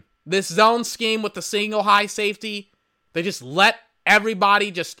working. This zone scheme with the single high safety, they just let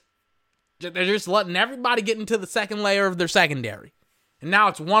everybody just They're just letting everybody get into the second layer of their secondary. And now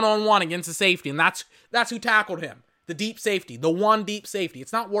it's one-on-one against the safety, and that's who tackled him. The deep safety, the one deep safety.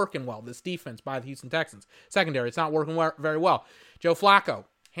 It's not working well, this defense by the Houston Texans. Secondary, it's not working very well. Joe Flacco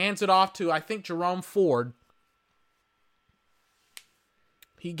hands it off to, I think, Jerome Ford.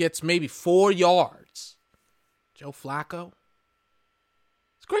 He gets maybe 4 yards. Joe Flacco.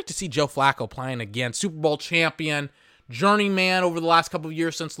 It's great to see Joe Flacco playing again. Super Bowl champion, journeyman over the last couple of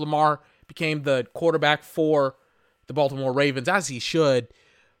years since Lamar became the quarterback for the Baltimore Ravens, as he should.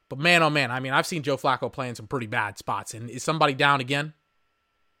 But man, oh man, I mean, I've seen Joe Flacco play in some pretty bad spots. And is somebody down again?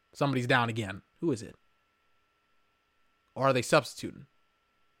 Somebody's down again. Who is it? Or are they substituting?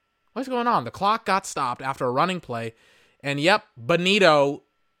 What's going on? The clock got stopped after a running play. And yep, Benito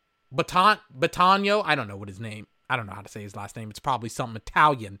Battagno, I don't know what his name, I don't know how to say his last name. It's probably something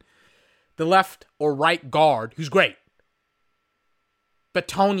Italian. The left or right guard, who's great.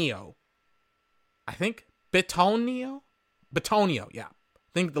 Batonio. I think Batonio, yeah.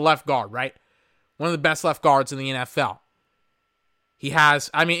 I think the left guard, right? One of the best left guards in the NFL. He has,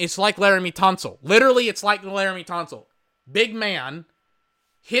 I mean, it's like Laramie Tunsil. Literally, it's like Laramie Tunsil. Big man,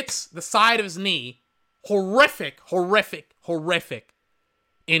 hits the side of his knee. Horrific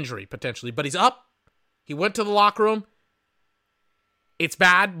injury, potentially. But he's up. He went to the locker room. It's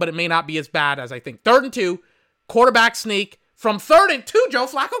bad, but it may not be as bad as I think. 3rd and 2, quarterback sneak. From 3rd and 2, Joe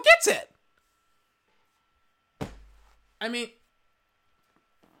Flacco gets it. I mean,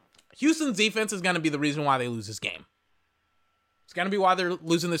 Houston's defense is going to be the reason why they lose this game. It's going to be why they're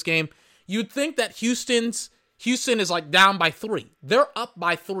losing this game. You'd think that Houston is like down by 3. They're up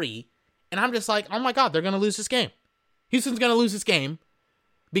by 3. And I'm just like, oh my God, they're going to lose this game. Houston's going to lose this game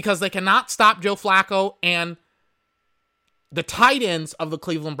because they cannot stop Joe Flacco and the tight ends of the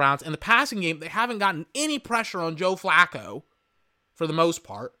Cleveland Browns. In the passing game, they haven't gotten any pressure on Joe Flacco for the most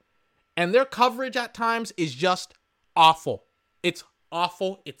part. And their coverage at times is just awful. It's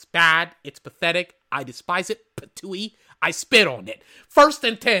awful. It's bad. It's pathetic. I despise it. Patooey. I spit on it. 1st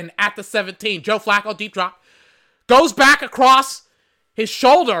and 10 at the 17. Joe Flacco, deep drop. Goes back across his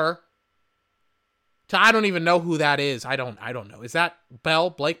shoulder to, I don't even know who that is. I don't know. Is that Bell?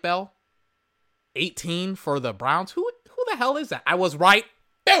 Blake Bell? 18 for the Browns? Who the hell is that? I was right.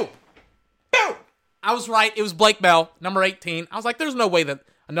 Boom! I was right. It was Blake Bell, number 18. I was like, there's no way that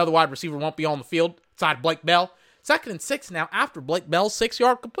another wide receiver won't be on the field beside Blake Bell. 2nd and 6 now after Blake Bell's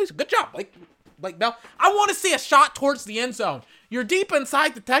 6-yard completion. Good job, Blake Bell. I want to see a shot towards the end zone. You're deep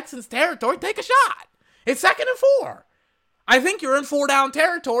inside the Texans' territory. Take a shot. It's 2nd and 4. I think you're in 4-down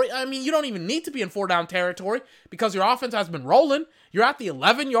territory. I mean, you don't even need to be in 4-down territory because your offense has been rolling. You're at the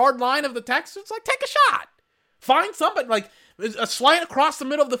 11-yard line of the Texans. Like, take a shot. Find somebody. Like, a slant across the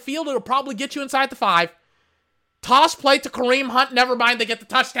middle of the field, it'll probably get you inside the 5. Toss play to Kareem Hunt. Never mind, they get the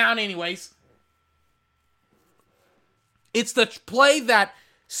touchdown anyways. It's the play that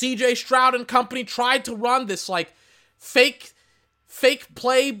C.J. Stroud and company tried to run, this, like, fake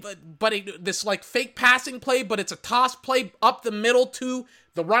play, this like fake passing play, but it's a toss play up the middle to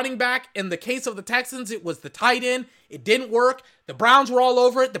the running back. In the case of the Texans, it was the tight end. It didn't work. The Browns were all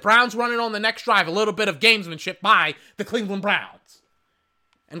over it. The Browns running on the next drive. A little bit of gamesmanship by the Cleveland Browns.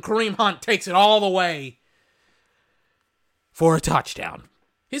 And Kareem Hunt takes it all the way for a touchdown.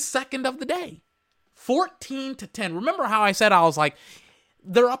 His 2nd of the day. 14-10. Remember how I said I was like,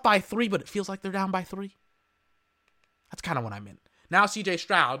 they're up by 3, but it feels like they're down by 3? That's kind of what I meant. Now C.J.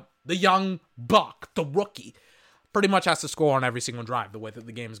 Stroud, the young buck, the rookie, pretty much has to score on every single drive the way that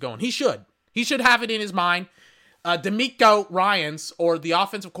the game is going. He should. He should have it in his mind. D'Amico Ryans, or the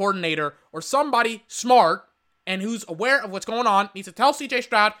offensive coordinator, or somebody smart and who's aware of what's going on, needs to tell C.J.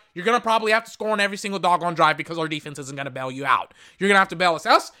 Stroud, you're going to probably have to score on every single doggone drive because our defense isn't going to bail you out. You're going to have to bail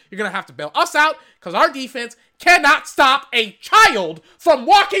us. You're going to have to bail us out because our defense cannot stop a child from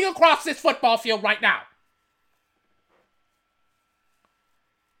walking across this football field right now.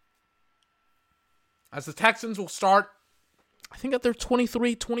 As the Texans will start, I think at their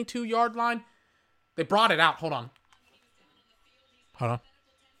 23, 22-yard line. They brought it out. Hold on. Hold on.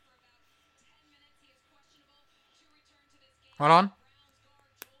 Hold on.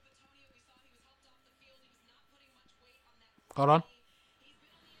 Hold on.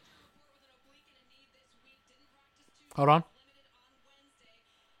 Hold on.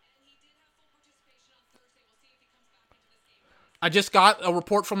 I just got a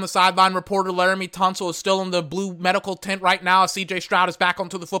report from the sideline reporter. Laramie Tunsil is still in the blue medical tent right now as C.J. Stroud is back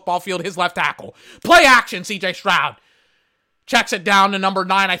onto the football field, his left tackle. Play action, C.J. Stroud. Checks it down to number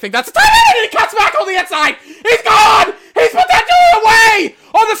 9. I think that's a tight end, and he cuts back on the inside. He's gone! He's potentially away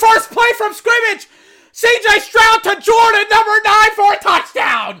on the first play from scrimmage. C.J. Stroud to Jordan, number 9 for a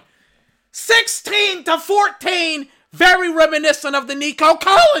touchdown. 16-14. Very reminiscent of the Nico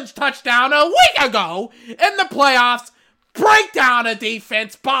Collins touchdown a week ago in the playoffs. Breakdown of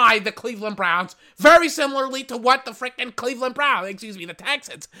defense by the Cleveland Browns. Very similarly to what the freaking the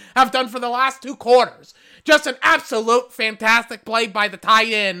Texans have done for the last 2 quarters. Just an absolute fantastic play by the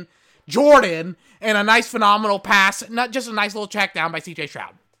tight end, Jordan, and a nice phenomenal pass. Not just a nice little check down by C.J.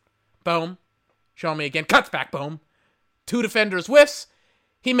 Stroud. Boom. Show me again. Cuts back. Boom. 2 defenders whiffs.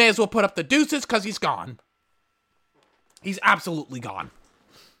 He may as well put up the deuces because he's gone. He's absolutely gone.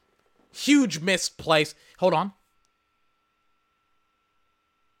 Huge missed place. Hold on.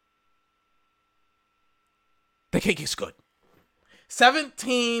 The kick is good.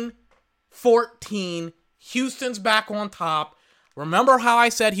 17-14. Houston's back on top. Remember how I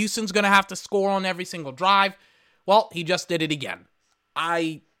said Houston's going to have to score on every single drive? Well, he just did it again.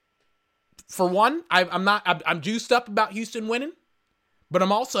 I'm juiced up about Houston winning, but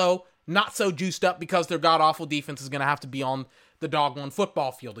I'm also not so juiced up because their god-awful defense is going to have to be on the doggone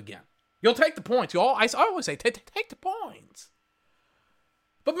football field again. You'll take the points. I always say, take the points.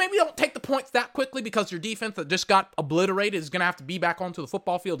 But maybe don't take the points that quickly because your defense that just got obliterated is going to have to be back onto the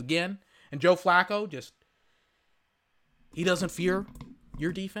football field again. And Joe Flacco he doesn't fear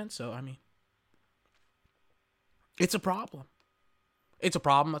your defense. So, it's a problem. It's a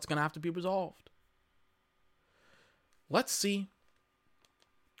problem that's going to have to be resolved. Let's see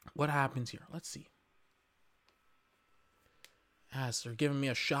what happens here. Let's see. As they're giving me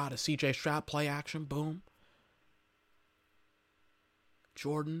a shot of C.J. Stroud play action. Boom.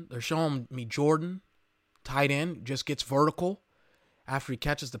 Jordan. They're showing me Jordan. Tight end. Just gets vertical after he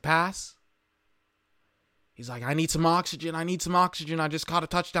catches the pass. He's like, I need some oxygen. I just caught a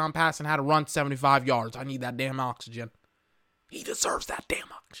touchdown pass and had to run 75 yards. I need that damn oxygen. He deserves that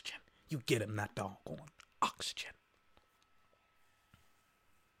damn oxygen. You get him that doggone oxygen.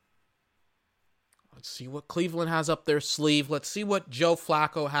 Let's see what Cleveland has up their sleeve. Let's see what Joe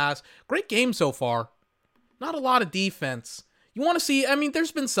Flacco has. Great game so far. Not a lot of defense. You want to see,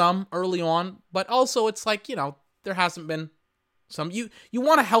 there's been some early on, but also it's like, there hasn't been some. You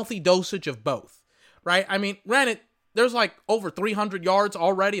want a healthy dosage of both, right? Granted, there's like over 300 yards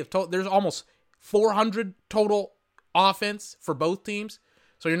already. There's almost 400 total offense for both teams.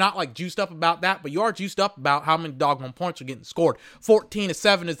 So you're not like juiced up about that, but you are juiced up about how many doggone points are getting scored.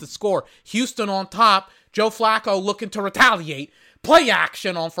 14-7 is the score. Houston on top. Joe Flacco looking to retaliate. Play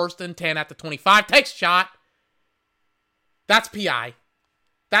action on 1st and 10 at the 25. Takes shot. That's PI.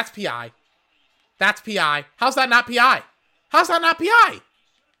 That's PI. How's that not PI? How is that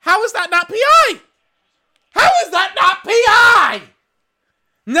not PI?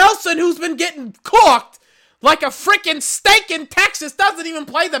 Nelson, who's been getting cooked like a freaking steak in Texas, doesn't even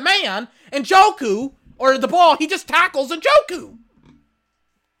play the man. And Njoku, or the ball, he just tackles Njoku.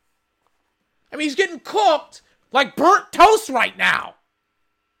 He's getting cooked like burnt toast right now.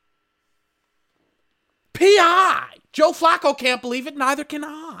 PI. Joe Flacco can't believe it, neither can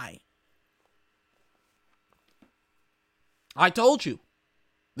I. I told you.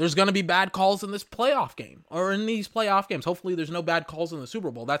 There's going to be bad calls in this playoff game, or in these playoff games. Hopefully there's no bad calls in the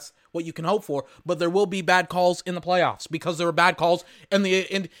Super Bowl. That's what you can hope for, but there will be bad calls in the playoffs because there were bad calls in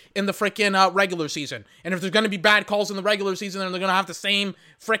the freaking regular season. And if there's going to be bad calls in the regular season, then they're going to have the same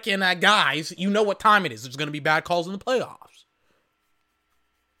freaking guys. You know what time it is. There's going to be bad calls in the playoffs.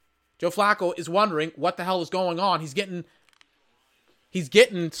 Joe Flacco is wondering what the hell is going on. He's getting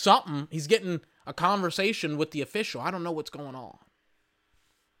something. He's getting a conversation with the official. I don't know what's going on.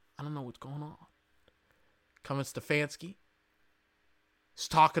 Kevin Stefanski. He's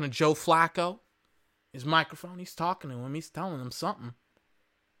talking to Joe Flacco. His microphone. He's talking to him. He's telling him something.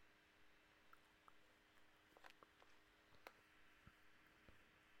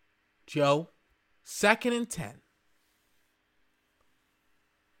 Joe, 2nd and 10.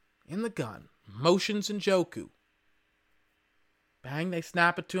 In the gun. Motions Njoku. Bang, they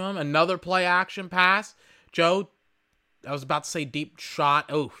snap it to him. Another play action pass. Joe, I was about to say deep shot.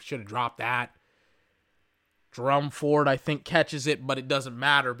 Oh, should have dropped that. Jerome Ford, I think, catches it, but it doesn't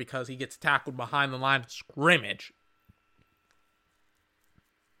matter because he gets tackled behind the line of scrimmage.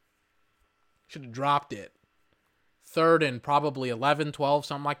 Should have dropped it. 3rd and probably 11, 12,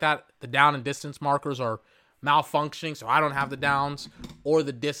 something like that. The down and distance markers are malfunctioning, so I don't have the downs or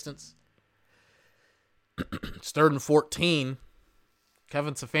the distance. It's 3rd and 14.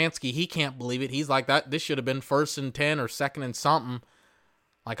 Kevin Stefanski, he can't believe it. He's like, that. This should have been 1st and 10 or 2nd and something.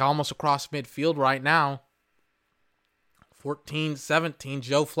 Like almost across midfield right now. 14-17,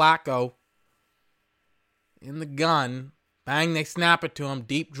 Joe Flacco. In the gun. Bang, they snap it to him.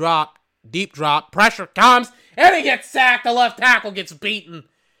 Deep drop. Pressure comes. And he gets sacked. The left tackle gets beaten.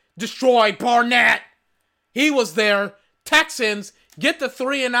 destroy Barnett. He was there. Texans get the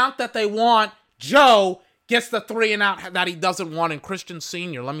 3 and out that they want. Joe gets the 3 and out that he doesn't want. And Christian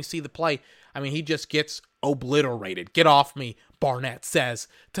Sr., let me see the play. I mean, he just gets obliterated. Get off me, Barnett says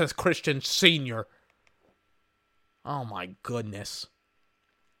to Christian Sr. Oh my goodness.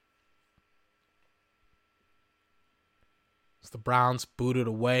 As the Browns booted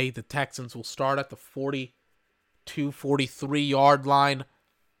away, the Texans will start at the 42, 43-yard line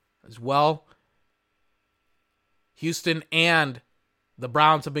as well. Houston and the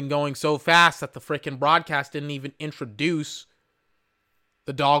Browns have been going so fast that the freaking broadcast didn't even introduce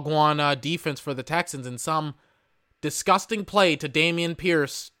the doggone defense for the Texans. And some disgusting play to Dameon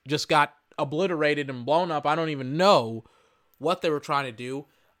Pierce just got obliterated and blown up. I don't even know what they were trying to do.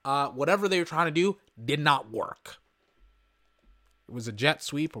 Whatever they were trying to do did not work. It was a jet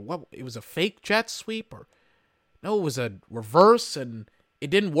sweep or what? It was a fake jet sweep or no, it was a reverse and it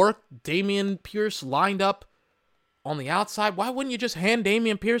didn't work. Dameon Pierce lined up on the outside. Why wouldn't you just hand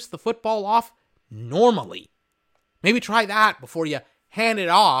Dameon Pierce the football off normally? Maybe try that before you hand it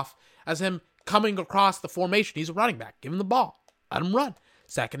off as him coming across the formation. He's a running back. Give him the ball. Let him run.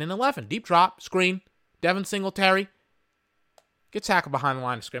 2nd and 11. Deep drop. Screen. Devin Singletary gets tackled behind the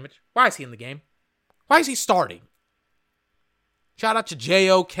line of scrimmage. Why is he in the game? Why is he starting? Shout out to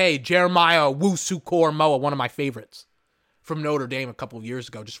JOK, Jeremiah Owusu-Koramoah, one of my favorites from Notre Dame a couple of years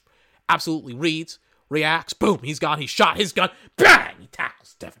ago. Just absolutely reads, reacts, boom, he's gone, he shot his gun, bang, he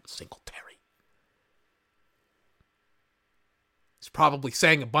tackles Devin Singletary. He's probably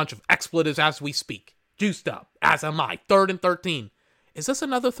saying a bunch of expletives as we speak. Juiced up, as am I. 3rd and 13. Is this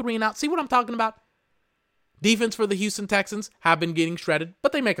another 3 and out? See what I'm talking about? Defense for the Houston Texans have been getting shredded,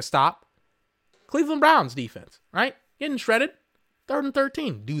 but they make a stop. Cleveland Browns defense, right? Getting shredded. 3rd and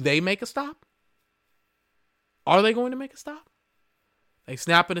 13. Do they make a stop? Are they going to make a stop? They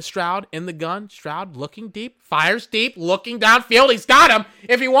snap it to Stroud in the gun. Stroud looking deep. Fires deep. Looking downfield. He's got him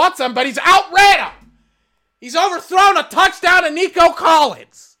if he wants him, but he's outran him. He's overthrown a touchdown to Nico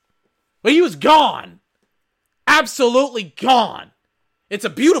Collins. But he was gone. Absolutely gone. It's a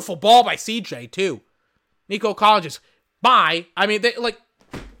beautiful ball by CJ, too. Nico Collins is by. I mean,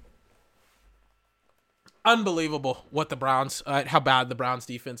 unbelievable what the Browns, how bad the Browns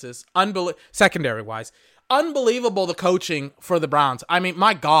defense is. Secondary-wise. Unbelievable the coaching for the Browns. I mean,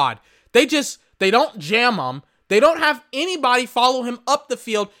 my God. They don't jam him. They don't have anybody follow him up the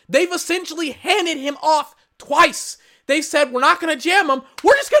field. They've essentially handed him off twice. They said, we're not going to jam him.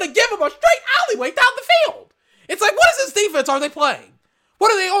 We're just going to give him a straight alleyway down the field. It's like, what is this defense are they playing?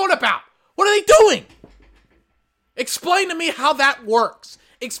 What are they on about? What are they doing? Explain to me how that works.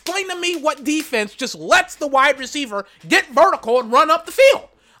 Explain to me what defense just lets the wide receiver get vertical and run up the field.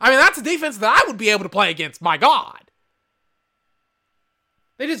 I mean, that's a defense that I would be able to play against, my God.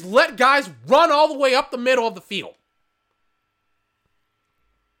 They just let guys run all the way up the middle of the field.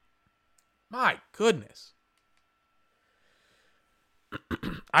 My goodness.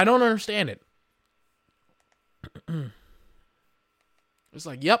 I don't understand it. It's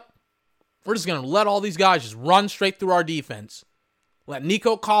like, yep, we're just going to let all these guys just run straight through our defense. Let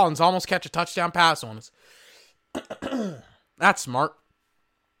Nico Collins almost catch a touchdown pass on us. That's smart.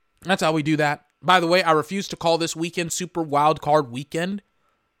 That's how we do that. By the way, I refuse to call this weekend Super Wild Card Weekend.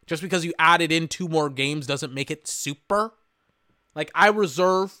 Just because you added in 2 more games doesn't make it super. Like, I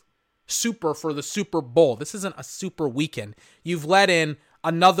reserve super for the Super Bowl. This isn't a super weekend. You've let in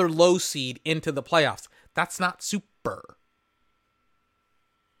another low seed into the playoffs. That's not super.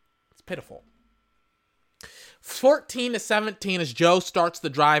 It's pitiful. 14-17 as Joe starts the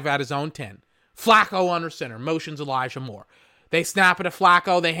drive at his own 10. Flacco under center. Motions Elijah Moore. They snap it to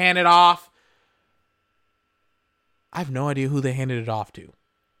Flacco. They hand it off. I have no idea who they handed it off to.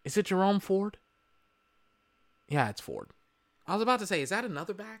 Is it Jerome Ford? Yeah, it's Ford. I was about to say, is that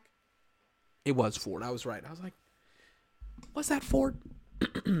another back? It was Ford. I was right. I was like, was that Ford?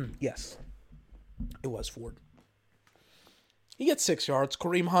 Yes. It was Ford. He gets 6 yards.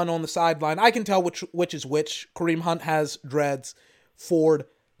 Kareem Hunt on the sideline. I can tell which is which. Kareem Hunt has dreads. Ford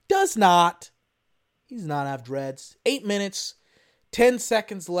does not. He does not have dreads. 8 minutes, 10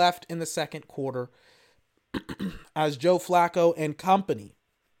 seconds left in the second quarter as Joe Flacco and company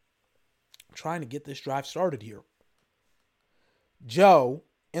trying to get this drive started here. Joe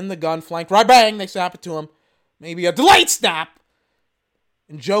in the gun flank. Right, bang. They snap it to him. Maybe a delayed snap.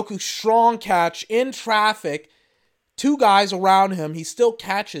 Njoku strong catch in traffic. 2 guys around him. He still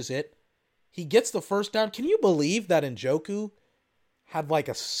catches it. He gets the first down. Can you believe that Njoku had like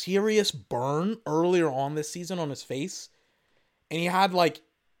a serious burn earlier on this season on his face? And he had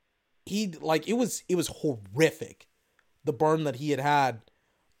it was horrific. The burn that he had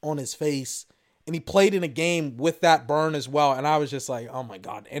on his face. And he played in a game with that burn as well. And I was just like, oh my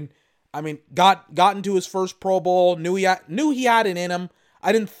God. And I mean, got into his first Pro Bowl, knew he had it in him.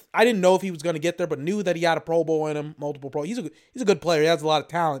 I didn't know if he was going to get there, but knew that he had a Pro Bowl in him, multiple Pro. He's a good player. He has a lot of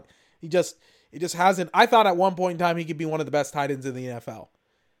talent. It just hasn't. I thought at one point in time he could be one of the best tight ends in the NFL.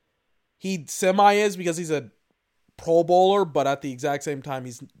 He semi is because he's a Pro Bowler, but at the exact same time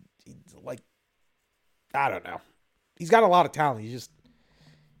he's like, I don't know. He's got a lot of talent. He's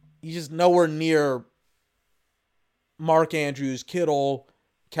just nowhere near Mark Andrews, Kittle,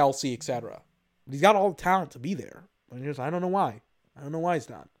 Kelsey, etc. But he's got all the talent to be there. I don't know why. I don't know why he's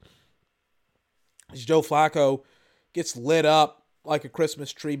not. As Joe Flacco gets lit up like a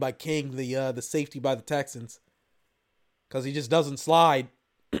Christmas tree by King, the safety by the Texans, because he just doesn't slide.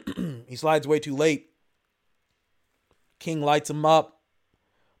 He slides way too late. King lights him up.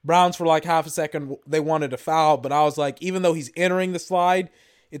 Browns for like half a second, they wanted a foul, but I was like, even though he's entering the slide,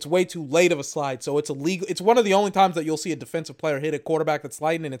 it's way too late of a slide, so it's illegal. It's one of the only times that you'll see a defensive player hit a quarterback that's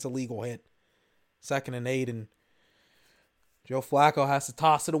sliding, and it's a legal hit. 2nd and 8, and Joe Flacco has to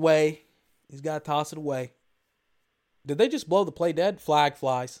toss it away. He's got to toss it away. Did they just blow the play dead? Flag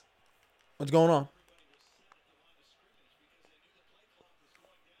flies. What's going on?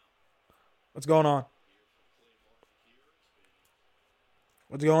 What's going on?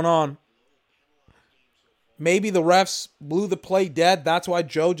 What's going on? Maybe the refs blew the play dead. That's why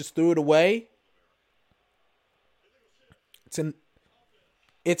Joe just threw it away. It's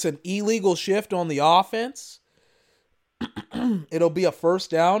an illegal shift on the offense. It'll be a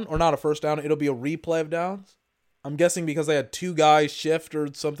first down, or not a first down. It'll be a replay of downs. I'm guessing because they had 2 guys shift or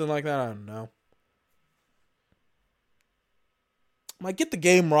something like that. I don't know. Like, get the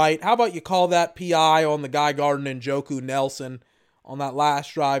game right. How about you call that PI on the guy guarding Njoku Nelson on that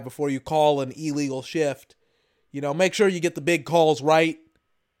last drive before you call an illegal shift? You know, make sure you get the big calls right.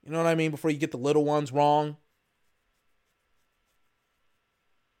 You know what I mean? Before you get the little ones wrong.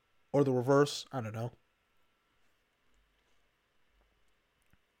 Or the reverse. I don't know.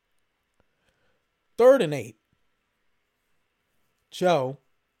 3rd and 8. Joe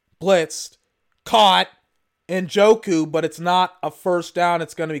blitzed, caught, Njoku, but it's not a first down.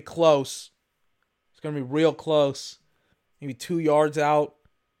 It's going to be close. It's going to be real close. Maybe 2 yards out.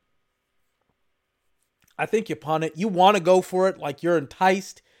 I think you punt it. You want to go for it like you're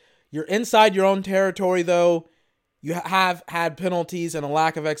enticed. You're inside your own territory, though. You have had penalties and a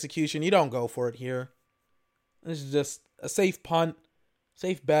lack of execution. You don't go for it here. This is just a safe punt,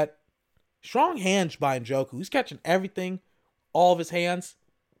 safe bet. Strong hands by Njoku. He's catching everything, all of his hands.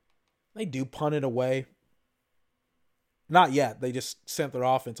 They do punt it away. Not yet. They just sent their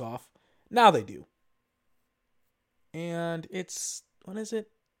offense off. Now they do. And it's, what is it?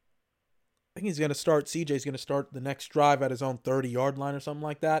 I think CJ's going to start the next drive at his own 30-yard line or something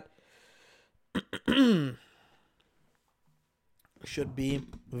like that. Should be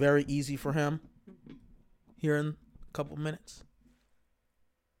very easy for him here in a couple minutes.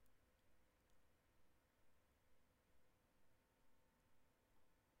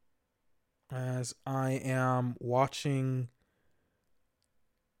 As I am watching,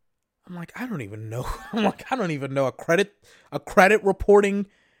 I'm like, I don't even know. A credit reporting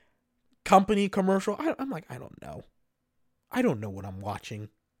company commercial. I'm like, I don't know. I don't know what I'm watching.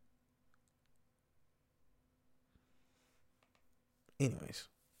 Anyways.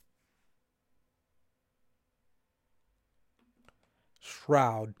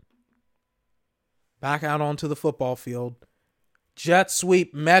 Stroud. Back out onto the football field. Jet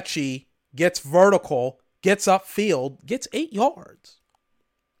sweep Mechie. Gets vertical. Gets upfield. Gets 8 yards.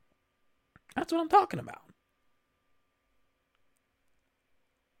 That's what I'm talking about.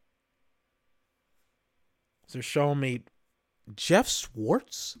 So they're showing me Jeff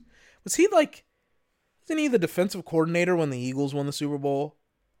Schwartz. Was he like... Isn't he the defensive coordinator when the Eagles won the Super Bowl?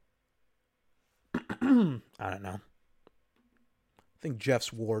 I don't know. I think Jeff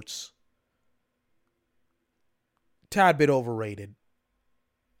Schwartz. Tad bit overrated.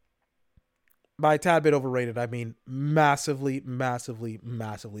 By tad bit overrated, I mean massively, massively,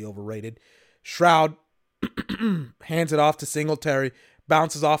 massively overrated. Stroud hands it off to Singletary.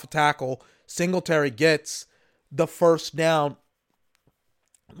 Bounces off a tackle. Singletary gets the first down.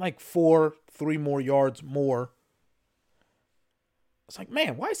 Like 3 more yards more. It's like,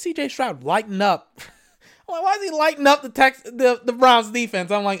 man, why is CJ Stroud lighting up? I'm like, why is he lighting up the Browns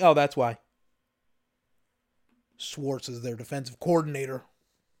defense? I'm like, oh, that's why. Schwartz is their defensive coordinator.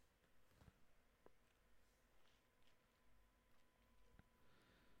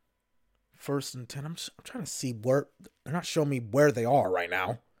 First and 10. I'm trying to see where. They're not showing me where they are right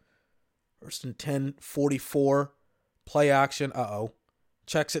now. First and 10, 44. Play action. Uh-oh.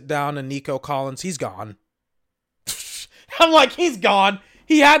 checks it down to Nico Collins. He's gone. I'm like, he's gone.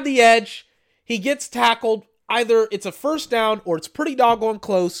 He had the edge. He gets tackled. Either it's a first down or it's pretty doggone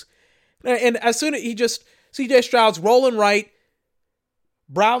close. And as soon as CJ Stroud's rolling right,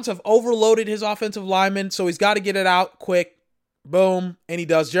 Browns have overloaded his offensive lineman, so he's got to get it out quick. Boom. And he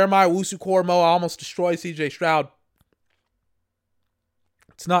does. Jeremiah Owusu-Koramoah almost destroys CJ Stroud.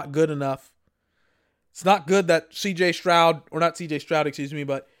 It's not good enough. It's not good that CJ Stroud, or not CJ Stroud, excuse me,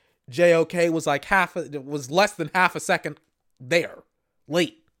 but JOK was like was less than half a second there.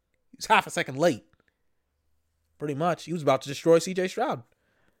 Late. He was half a second late. Pretty much. He was about to destroy CJ Stroud.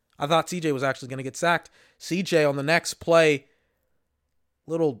 I thought CJ was actually going to get sacked. CJ on the next play,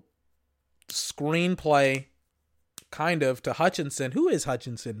 little screenplay, kind of, to Hutchinson. Who is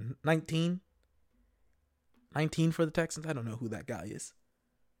Hutchinson? 19? 19 for the Texans? I don't know who that guy is.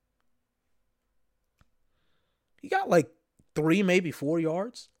 He got like 3, maybe 4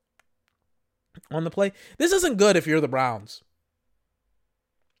 yards on the play. This isn't good if you're the Browns.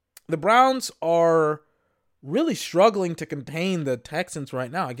 The Browns are really struggling to contain the Texans right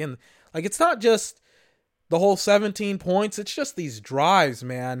now. Again, like, it's not just the whole 17 points. It's just these drives,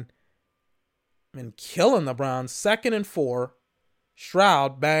 man. And killing the Browns. 2nd and 4.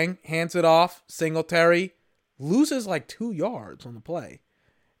 Stroud, bang, hands it off. Singletary loses like 2 yards on the play.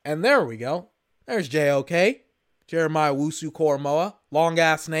 And there we go. There's JOK. Jeremiah Owusu-Koramoah. Long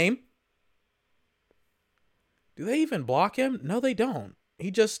ass name. Do they even block him? No, they don't.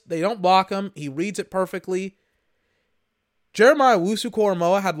 They don't block him. He reads it perfectly. Jeremiah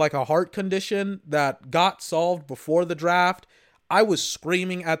Owusu-Koramoah had like a heart condition that got solved before the draft. I was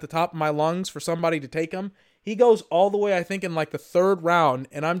screaming at the top of my lungs for somebody to take him. He goes all the way, I think, in like the 3rd round,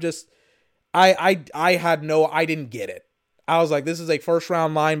 and I'm just, I didn't get it. I was like, this is a 1st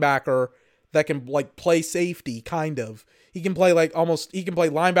round linebacker that can like play safety, kind of. He can play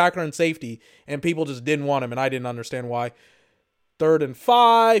linebacker and safety, and people just didn't want him, and I didn't understand why. 3rd and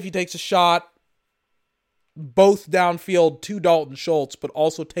 5, he takes a shot, both downfield to Dalton Schultz, but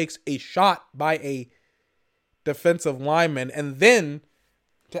also takes a shot by a defensive lineman. And then,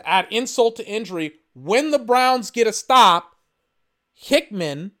 to add insult to injury, when the Browns get a stop,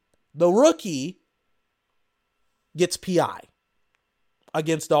 Hickman, the rookie, gets PI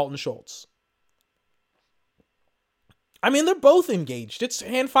against Dalton Schultz. I mean, they're both engaged. It's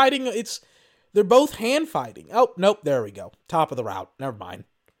hand fighting. They're both hand fighting. Oh, nope, there we go. Top of the route. Never mind.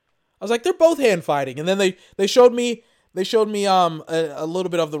 I was like, they're both hand fighting. And then they showed me a little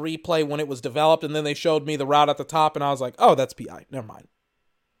bit of the replay when it was developed, and then they showed me the route at the top, and I was like, oh, that's PI. Never mind.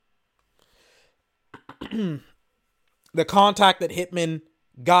 The contact that Hickman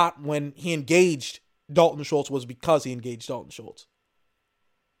got when he engaged Dalton Schultz was because he engaged Dalton Schultz.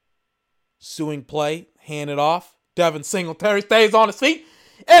 Suing play, hand it off. Devin Singletary stays on his feet.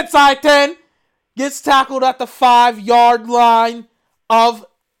 Inside 10. Gets tackled at the 5-yard line of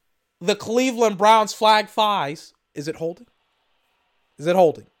the Cleveland Browns. Flag flies. Is it holding? Is it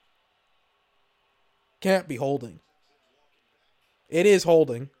holding? Can't be holding. It is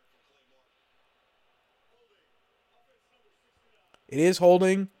holding. It is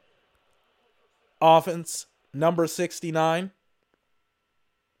holding. Offense number 69.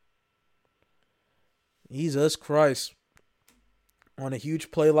 Jesus Christ. On a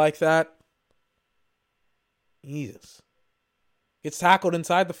huge play like that. Jesus. Gets tackled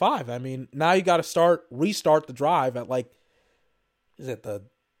inside the 5. I mean, now you got to restart the drive at like, is it the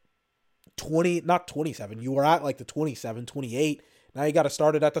 20, not 27. You were at like the 27, 28. Now you got to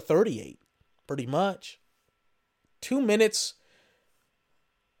start it at the 38. Pretty much. 2 minutes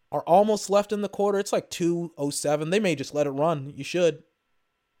are almost left in the quarter. It's like 2:07. They may just let it run. You should.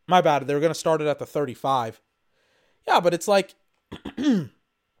 My bad. They're going to start it at the 35. Yeah, but it's like,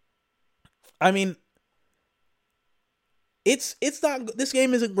 I mean, it's not, this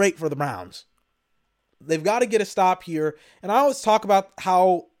game isn't great for the Browns. They've got to get a stop here. And I always talk about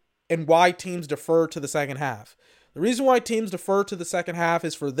how and why teams defer to the second half. The reason why teams defer to the second half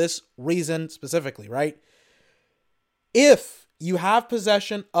is for this reason specifically, right? If you have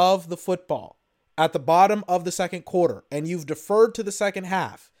possession of the football at the bottom of the second quarter and you've deferred to the second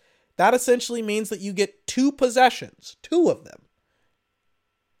half, that essentially means that you get 2 possessions, 2 of them,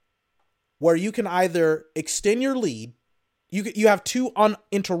 where you can either extend your lead. You have 2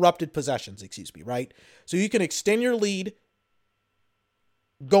 uninterrupted possessions, right? So you can extend your lead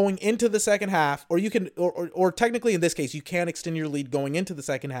going into the second half, or you can, or technically in this case, you can extend your lead going into the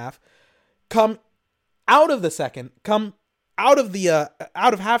second half, come out of halftime,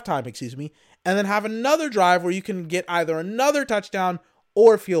 and then have another drive where you can get either another touchdown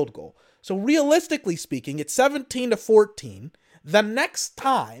or field goal. So realistically speaking, it's 17-14. The next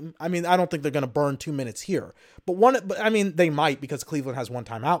time, I mean, I don't think they're going to burn 2 minutes here, but they might because Cleveland has 1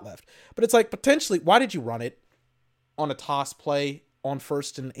 timeout left. But it's like, potentially, why did you run it on a toss play on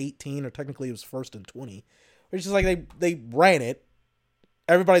 1st and 18, or technically it was 1st and 20? It's just like they ran it.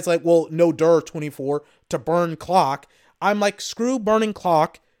 Everybody's like, well, no 24 to burn clock. I'm like, screw burning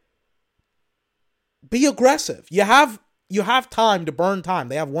clock. Be aggressive. You have time to burn time.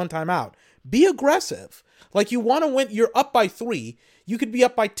 They have 1 timeout. Be aggressive. Like, you want to win. You're up by 3. You could be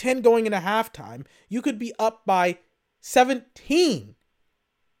up by 10 going into halftime. You could be up by 17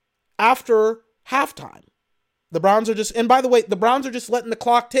 after halftime. The Browns are just, and by the way, the Browns are just letting the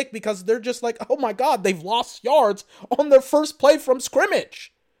clock tick because they're just like, oh my God, they've lost yards on their first play from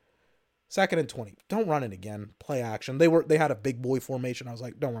scrimmage. 2nd and 20. Don't run it again. Play action. They had a big boy formation. I was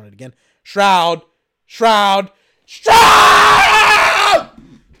like, don't run it again. Stroud!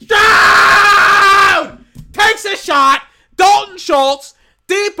 Takes a shot. Dalton Schultz,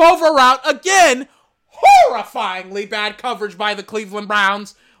 deep over route again. Horrifyingly bad coverage by the Cleveland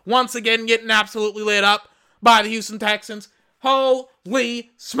Browns. Once again, getting absolutely lit up by the Houston Texans.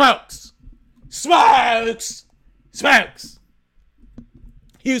 Holy smokes. Smokes.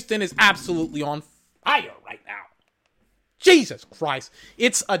 Houston is absolutely on fire right now. Jesus Christ.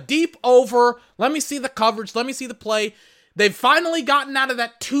 It's a deep over. Let me see the coverage. Let me see the play. They've finally gotten out of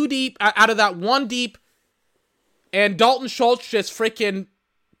that 2 deep, out of that 1 deep. And Dalton Schultz just freaking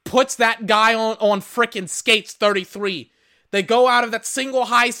puts that guy on freaking skates 33. They go out of that single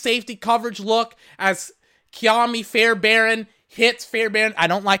high safety coverage look as Keami Fairbairn hits Fairbairn. I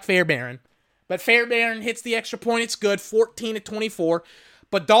don't like Fairbairn, but Fairbairn hits the extra point. It's good, 14-24.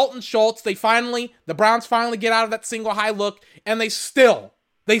 But Dalton Schultz, the Browns finally get out of that single high look, and they still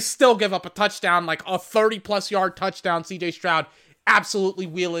give up a touchdown, like a 30-plus yard touchdown. CJ Stroud absolutely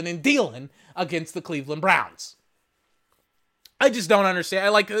wheeling and dealing against the Cleveland Browns. I just don't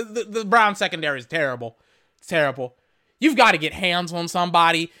understand. Like, the Brown secondary is terrible. It's terrible. You've got to get hands on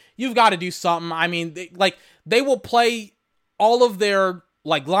somebody. You've got to do something. I mean, they will play all of their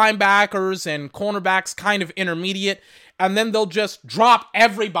like linebackers and cornerbacks kind of intermediate, and then they'll just drop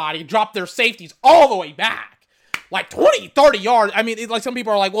their safeties all the way back. Like 20, 30 yards. I mean, like some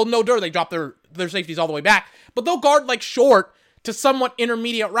people are like, well, no, they drop their safeties all the way back. But they'll guard like short to somewhat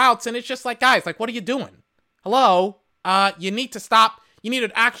intermediate routes, and it's just like, guys, like, what are you doing? Hello? You need to stop. You need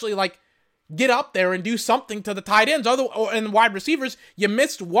to actually, like, get up there and do something to the tight ends and wide receivers. You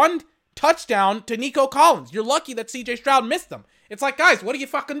missed 1 touchdown to Nico Collins. You're lucky that CJ Stroud missed them. It's like, guys, what are you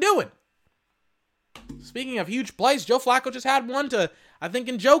fucking doing? Speaking of huge plays, Joe Flacco just had one to, I think,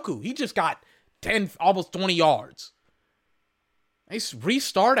 Njoku. He just got 10, almost 20 yards. Nice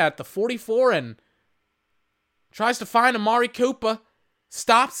restart at the 44 and tries to find Amari Cooper.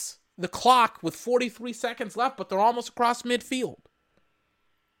 Stops the clock with 43 seconds left, but they're almost across midfield.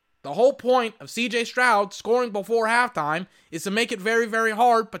 The whole point of CJ Stroud scoring before halftime is to make it very, very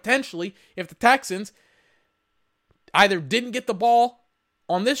hard, potentially, if the Texans either didn't get the ball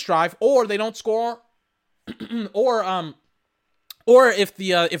on this drive, or they don't score, or if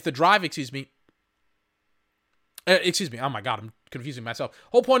the drive, excuse me, oh my God, I'm confusing myself.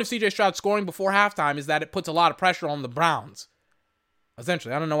 Whole point of CJ Stroud scoring before halftime is that it puts a lot of pressure on the Browns.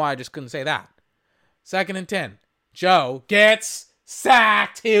 Essentially, I don't know why I just couldn't say that. 2nd and 10. Joe gets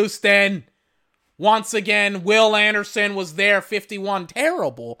sacked, Houston. Once again, Will Anderson was there, 51.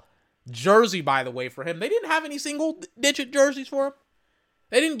 Terrible jersey, by the way, for him. They didn't have any single-digit jerseys for him.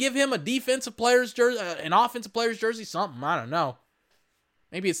 They didn't give him a defensive player's jersey, an offensive player's jersey, something. I don't know.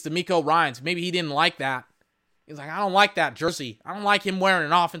 Maybe it's DeMeco Ryans. Maybe he didn't like that. He's like, I don't like that jersey. I don't like him wearing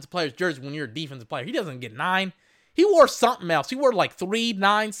an offensive player's jersey when you're a defensive player. He doesn't get 9. He wore something else. He wore like 3,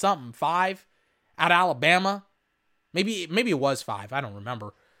 9, something, 5 at Alabama. Maybe it was 5. I don't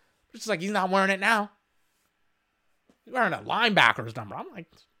remember. It's like he's not wearing it now. He's wearing a linebacker's number. I'm like,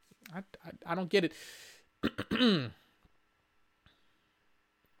 I don't get it.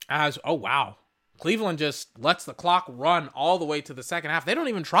 Oh, wow. Cleveland just lets the clock run all the way to the second half. They don't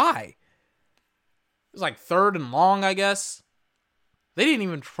even try. It was like 3rd and long, I guess. They didn't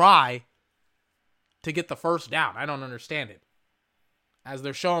even try to get the first down. I don't understand it. As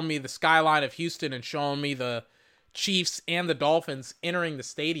they're showing me the skyline of Houston and showing me the Chiefs and the Dolphins entering the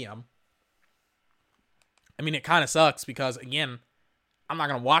stadium. I mean, it kind of sucks because, again, I'm not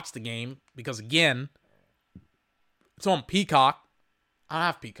going to watch the game because, again, it's on Peacock. I don't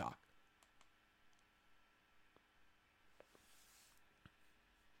have Peacock.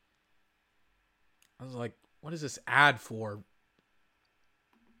 I was like, what is this ad for?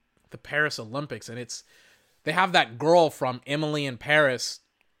 The Paris Olympics, and they have that girl from Emily in Paris,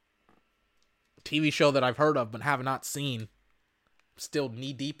 TV show that I've heard of but have not seen. still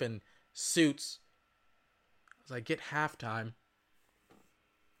knee deep in Suits. As I get halftime.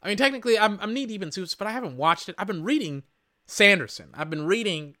 I mean, technically, I'm knee deep in Suits, but I haven't watched it. I've been reading Sanderson. I've been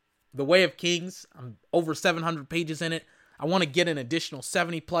reading The Way of Kings. I'm over 700 pages in it. I want to get an additional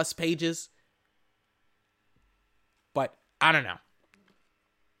 70 plus pages. But I don't know.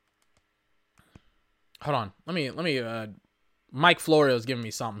 Hold on. Let me Mike Florio is giving me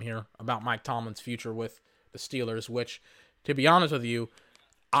something here about Mike Tomlin's future with the Steelers, which, to be honest with you,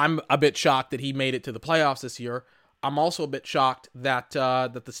 I'm a bit shocked that he made it to the playoffs this year. I'm also a bit shocked that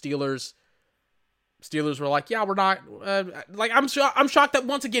that the Steelers were like, yeah, we're not I'm shocked that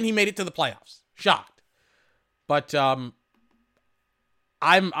once again he made it to the playoffs. Shocked. But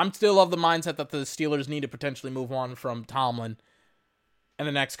I'm still of the mindset that the Steelers need to potentially move on from Tomlin in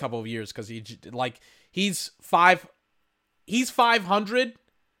the next couple of years, because he's 500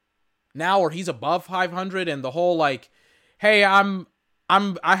 now, or he's above 500, and the whole hey, I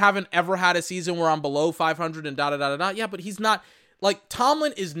haven't ever had a season where I'm below 500 and da. Yeah, but he's not,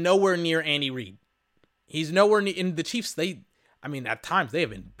 Tomlin is nowhere near Andy Reid. He's nowhere near, in the Chiefs, at times they have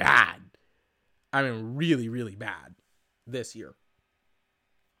been bad. I mean, really, really bad this year.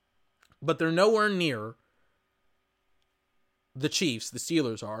 But they're nowhere near the Chiefs, the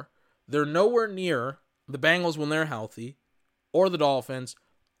Steelers are. They're nowhere near the Bengals when they're healthy, or the Dolphins,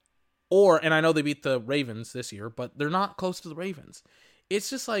 and I know they beat the Ravens this year, but they're not close to the Ravens. It's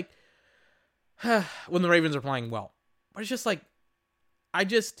just when the Ravens are playing well. But it's just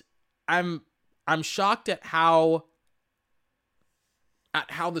I'm shocked at how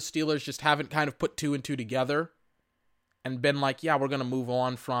the Steelers just haven't kind of put two and two together and been like, yeah, we're going to move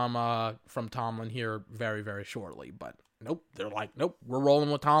on from Tomlin here very, very shortly. But nope, they're like, nope, we're rolling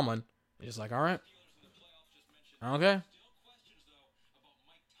with Tomlin. It's just all right. Okay.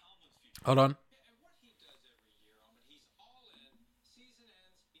 Hold on.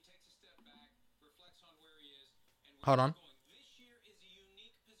 Hold on.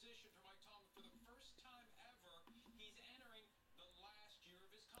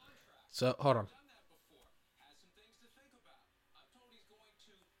 So, hold on.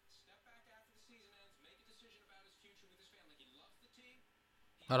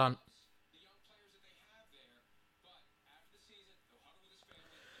 Hold on.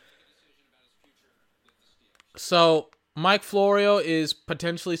 So, Mike Florio is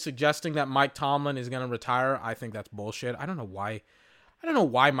potentially suggesting that Mike Tomlin is going to retire. I think that's bullshit. I don't know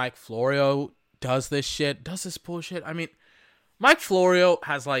why Mike Florio does this bullshit. I mean, Mike Florio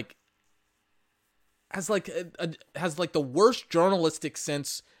has the worst journalistic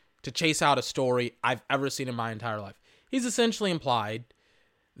sense to chase out a story I've ever seen in my entire life. He's essentially implied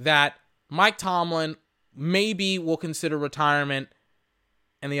that Mike Tomlin maybe will consider retirement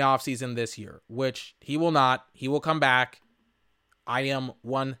in the offseason this year, which he will not. He will come back. I am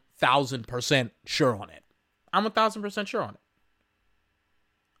 1,000% sure on it. I'm 1,000% sure on it.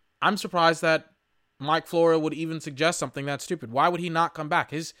 I'm surprised that Mike Florio would even suggest something that stupid. Why would he not come back?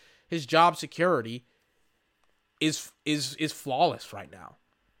 His job security is flawless right now.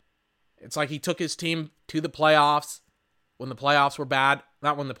 It's like he took his team to the playoffs when the playoffs were bad.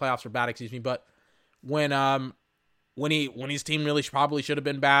 Not when the playoffs were bad, excuse me, but when his team really probably should have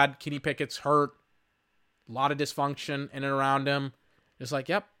been bad. Kenny Pickett's hurt. A lot of dysfunction in and around him. Just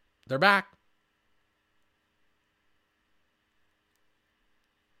yep, they're back.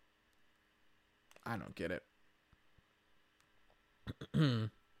 I don't get it.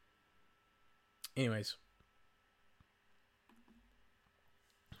 Anyways.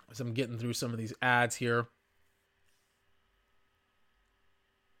 As I'm getting through some of these ads here.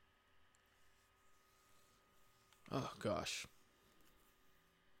 Oh, gosh.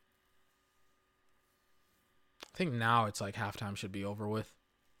 I think now it's halftime should be over with.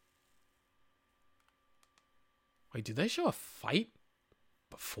 Wait, did they show a fight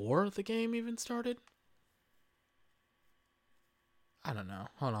before the game even started? I don't know.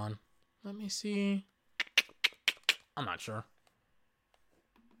 Hold on. Let me see. I'm not sure.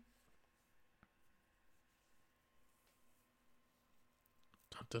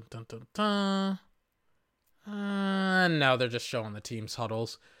 Dun, dun, dun, dun, dun. No, they're just showing the team's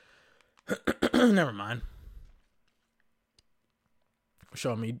huddles. Never mind.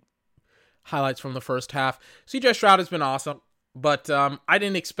 Showing me highlights from the first half. CJ Stroud has been awesome, but I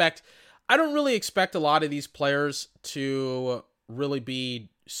don't really expect a lot of these players to really be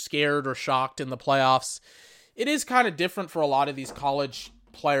scared or shocked in the playoffs. It is kind of different for a lot of these college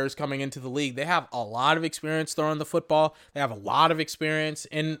players coming into the league. They have a lot of experience throwing the football. They have a lot of experience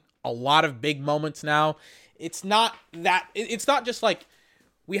in a lot of big moments now. It's not just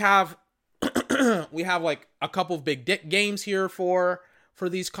we have we have like a couple of big games here for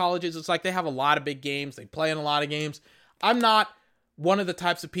these colleges. It's like they have a lot of big games. They play in a lot of games. I'm not one of the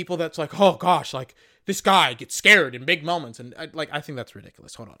types of people that's like, oh gosh, like this guy gets scared in big moments. And I think that's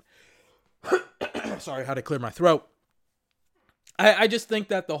ridiculous. Hold on. Sorry, I had to clear my throat. I just think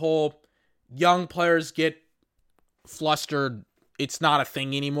that the whole young players get flustered, it's not a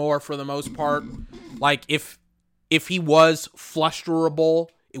thing anymore for the most part. Like if he was flusterable,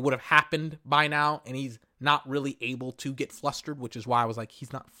 it would have happened by now, and he's not really able to get flustered, which is why I was like,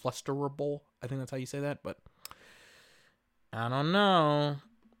 he's not flusterable. I think that's how you say that, but I don't know.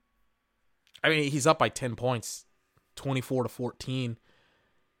 I mean, he's up by 10 points, 24-14,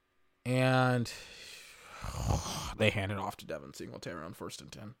 and they hand it off to Devin Singletary on 1st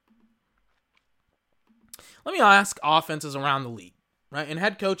and 10. Let me ask offenses around the league, right? And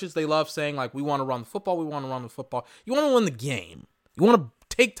head coaches, they love saying, like, we want to run the football, we want to run the football. You want to win the game. You want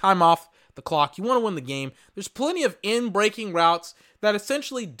to take time off the clock. You want to win the game. There's plenty of in-breaking routes that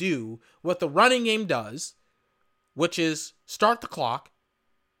essentially do what the running game does, which is start the clock.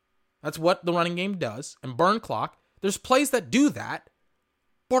 That's what the running game does, and burn clock. There's plays that do that,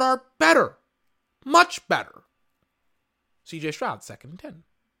 but are better. Much better. CJ Stroud, 2nd and 10.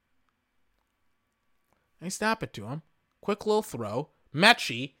 They snap it to him. Quick little throw.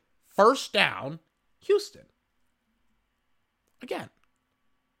 Mechie, 1st down, Houston. Again,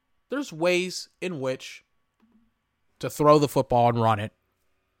 there's ways in which to throw the football and run it.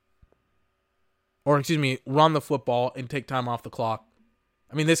 Or, run the football and take time off the clock.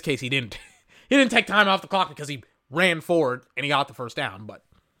 I mean, in this case, he didn't. He didn't take time off the clock because he ran forward and he got the 1st down,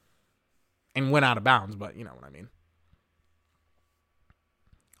 and went out of bounds, but you know what I mean.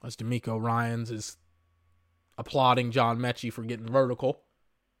 As DeMeco Ryans is applauding John Mechie for getting vertical.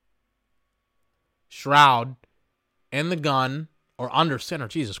 Stroud in the gun, or under center.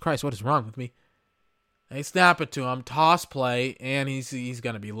 Jesus Christ, what is wrong with me? They snap it to him, toss play, and he's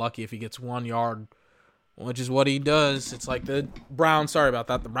going to be lucky if he gets 1 yard, which is what he does. It's like the Browns, sorry about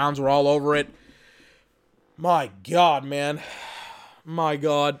that, the Browns were all over it. My God, man. My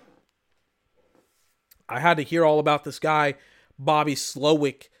God. I had to hear all about this guy, Bobby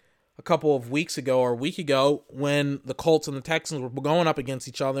Slowick, a couple of weeks ago or a week ago when the Colts and the Texans were going up against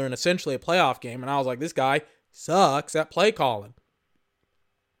each other in essentially a playoff game. And I was like, this guy sucks at play calling.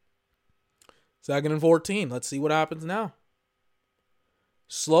 2nd and 14. Let's see what happens now.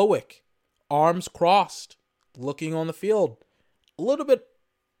 Slowick, arms crossed, looking on the field. A little bit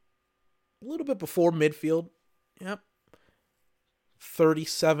before midfield. Yep.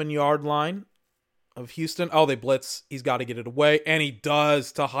 37-yard line of Houston. Oh, they blitz. He's got to get it away. And he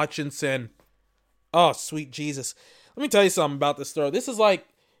does to Hutchinson. Oh, sweet Jesus. Let me tell you something about this throw. This is like,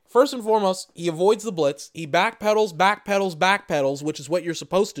 first and foremost, he avoids the blitz. He backpedals, which is what you're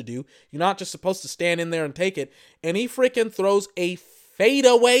supposed to do. You're not just supposed to stand in there and take it. And he freaking throws a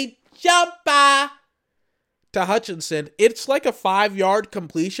fadeaway jumper to Hutchinson. It's like a 5-yard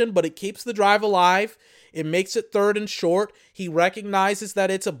completion, but it keeps the drive alive. It makes it 3rd and short. He recognizes that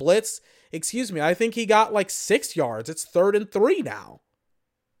it's a blitz. I think he got like 6 yards. It's 3rd and 3 now.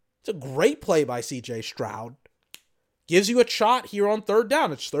 It's a great play by CJ Stroud. Gives you a shot here on 3rd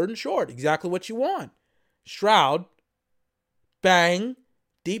down. It's 3rd and short. Exactly what you want. Stroud. Bang.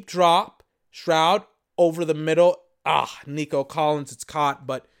 Deep drop. Stroud over the middle. Nico Collins, it's caught,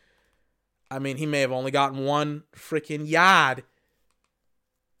 but I mean, he may have only gotten 1 freaking yard.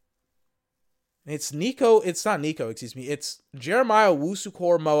 It's Jeremiah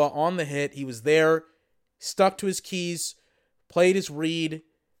Owusu-Koramoah on the hit. He was there, stuck to his keys, played his read,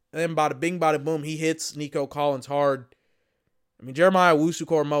 and then bada bing, bada boom, he hits Nico Collins hard. I mean, Jeremiah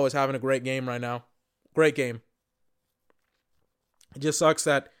Owusu-Koramoah is having a great game right now. Great game. It just sucks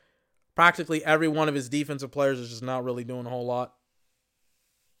that practically every one of his defensive players is just not really doing a whole lot.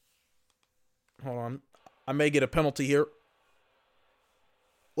 Hold on. I may get a penalty here.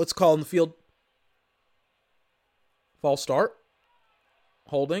 What's called in the field? False start.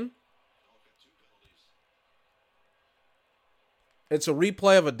 Holding. It's a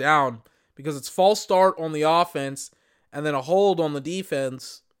replay of a down because it's false start on the offense and then a hold on the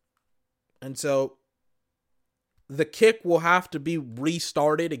defense. And so the kick will have to be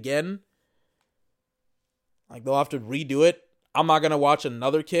restarted again. Like they'll have to redo it. I'm not going to watch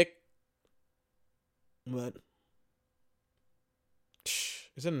another kick. But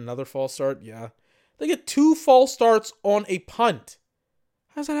is it another false start? Yeah. They get 2 false starts on a punt.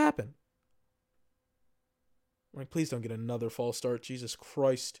 How does that happen? Like, please don't get another false start. Jesus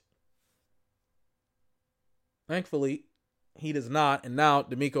Christ. Thankfully, he does not. And now,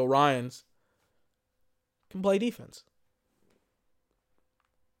 DeMeco Ryans can play defense.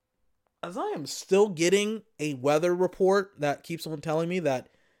 as I am still getting a weather report that keeps on telling me that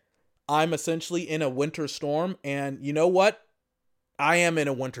I'm essentially in a winter storm. And you know what? I am in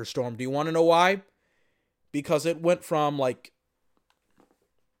a winter storm. Do you want to know why? Because it went from like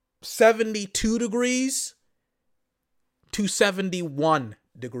 72 degrees to 71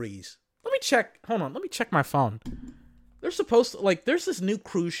 degrees. Let me check. Hold on. Let me check my phone. They're supposed to, like, there's this new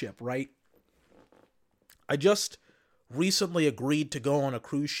cruise ship, right? I just recently agreed to go on a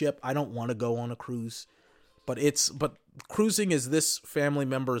cruise ship. I don't want to go on a cruise, but cruising is this family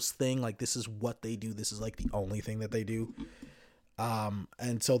member's thing. Like, this is what they do. This is like the only thing that they do.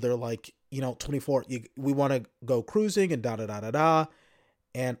 And so they're like, 24, we want to go cruising and da da da da da.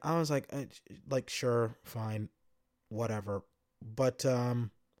 And I was like, sure, fine, whatever. But I'm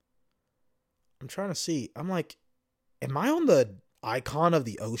trying to see. I'm like, am I on the icon of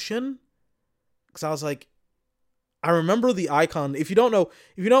the ocean? Because I was like, I remember the icon. If you don't know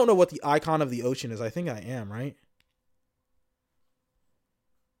what the icon of the ocean is, I think I am, right?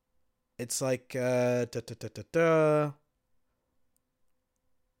 It's like No.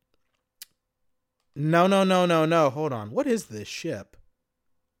 Hold on. What is this ship?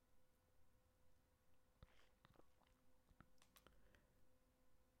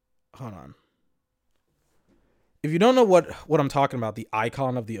 Hold on. If you don't know what I'm talking about, the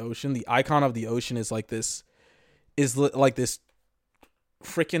icon of the ocean is like this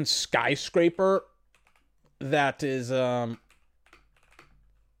freaking skyscraper that is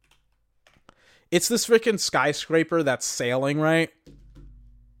it's this freaking skyscraper that's sailing, right?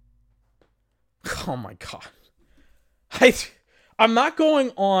 Oh my god. I'm not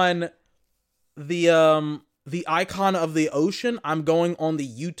going on the icon of the ocean. I'm going on the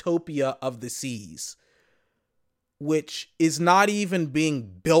utopia of the seas, which is not even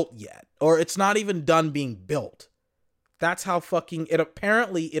being built yet, or it's not even done being built. That's how fucking it.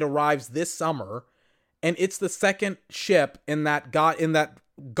 Apparently, it arrives this summer, and it's the second ship in that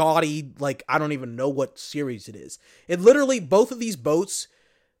gaudy, like, I don't even know what series it is. It literally, both of these boats,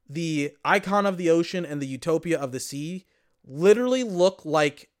 the Icon of the Ocean and the Utopia of the Sea, literally look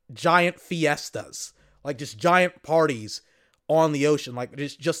like giant fiestas, like just giant parties on the ocean, like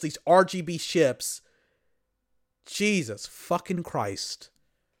just these RGB ships. Jesus fucking Christ.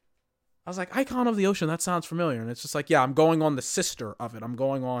 I was like, Icon of the Ocean, that sounds familiar. And it's just like, yeah, I'm going on the sister of it. I'm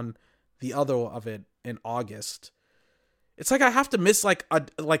going on the other of it in August. It's like I have to miss like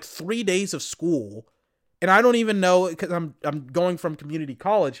 3 days of school. And I don't even know, because I'm going from community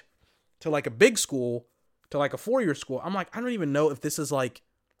college to like a big school to like a 4-year school. I'm like, I don't even know if this is like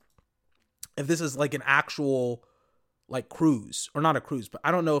an actual like cruise, or not a cruise, but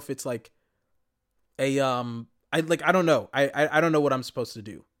I don't know if it's like a I don't know. I don't know what I'm supposed to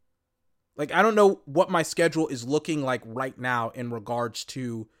do. Like, I don't know what my schedule is looking like right now in regards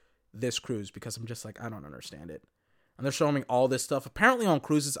to this cruise, because I'm just like, I don't understand it. And they're showing me all this stuff. Apparently on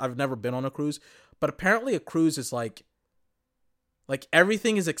cruises, I've never been on a cruise, but apparently a cruise is like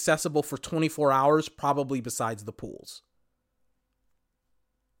everything is accessible for 24 hours, probably besides the pools.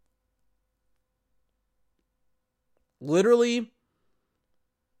 Literally,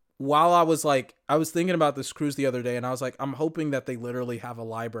 while I was thinking about this cruise the other day, and I was like, I'm hoping that they literally have a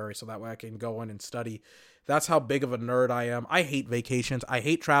library so that way I can go in and study. That's how big of a nerd I am. I hate vacations. I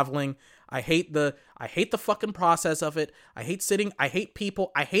hate traveling. I hate the fucking process of it. I hate sitting. I hate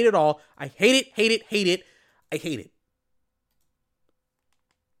people. I hate it all. I hate it. I hate it.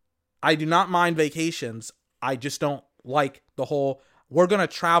 I do not mind vacations. I just don't like the whole, we're going to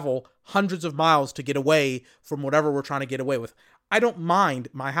travel hundreds of miles to get away from whatever we're trying to get away with. I don't mind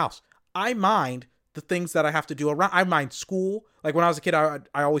my house. I mind the things that I have to do around. I mind school. Like when I was a kid, I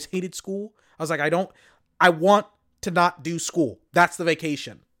always hated school. I was like, I want to not do school. That's the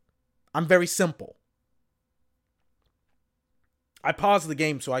vacation. I'm very simple. I paused the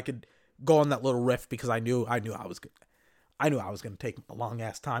game so I could go on that little riff because I knew I was going to take a long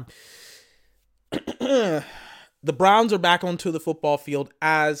ass time. The Browns are back onto the football field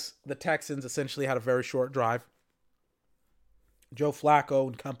as the Texans essentially had a very short drive. Joe Flacco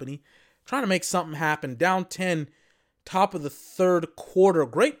and company trying to make something happen. Down 10, top of the third quarter.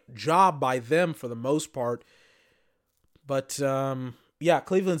 Great job by them for the most part. But,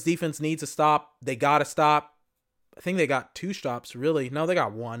 Cleveland's defense needs a stop. They got to stop. I think they got 2 stops, really. No, they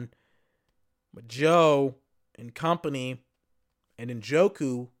got 1. But Joe and company and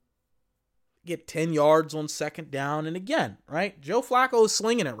Njoku get 10 yards on second down. And again, right? Joe Flacco is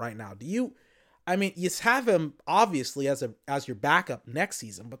slinging it right now. You have him obviously as your backup next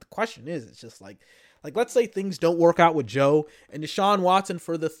season, but the question is, it's just like let's say things don't work out with Joe, and Deshaun Watson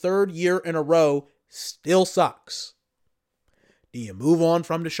for the 3rd year in a row still sucks. Do you move on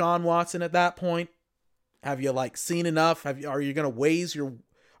from Deshaun Watson at that point? Have you seen enough? Are you going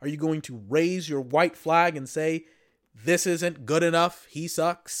to raise your white flag and say, this isn't good enough? He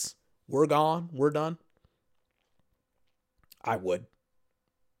sucks. We're gone. We're done. I would.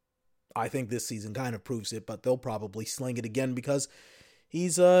 I think this season kind of proves it, but they'll probably sling it again because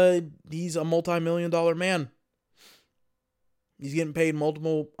he's a multi-million-dollar man. He's getting paid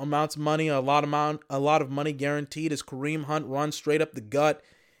multiple amounts of money, a lot of money guaranteed as Kareem Hunt runs straight up the gut,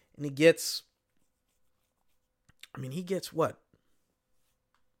 and he gets what?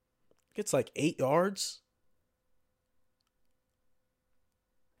 Gets 8 yards.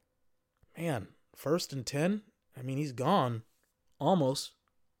 Man, 1st and 10. He's gone. Almost.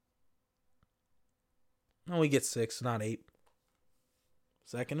 No, he gets 6, not 8.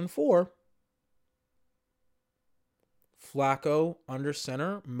 2nd and 4. Flacco under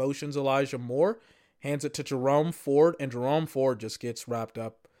center, motions Elijah Moore, hands it to Jerome Ford, and Jerome Ford just gets wrapped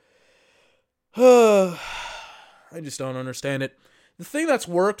up. I just don't understand it. The thing that's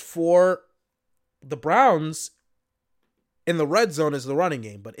worked for the Browns in the red zone is the running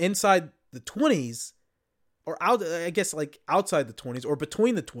game, but inside the 20s, or outside the 20s, or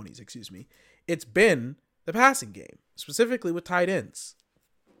between the 20s, it's been the passing game, specifically with tight ends,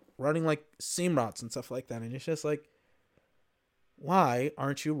 running seam routes and stuff like that, and it's just why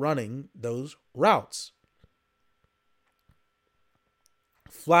aren't you running those routes?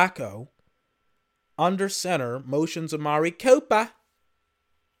 Flacco, under center, motions Amari Cooper.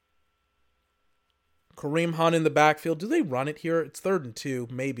 Kareem Hunt in the backfield. Do they run it here? It's 3rd and 2,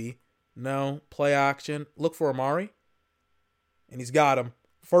 maybe. No. Play action. Look for Amari. And he's got him.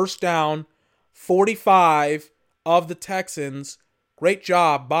 1st down, 45 of the Texans. Great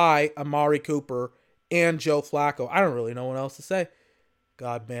job by Amari Cooper and Joe Flacco. I don't really know what else to say.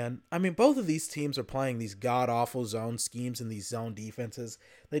 God, man. Both of these teams are playing these god-awful zone schemes and these zone defenses.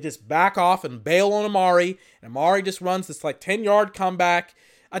 They just back off and bail on Amari, and Amari just runs this 10-yard comeback.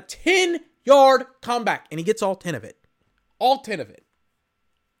 A 10-yard comeback, and he gets all 10 of it. All 10 of it.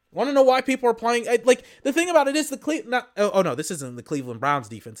 Want to know why people are playing? The thing about it is this isn't the Cleveland Browns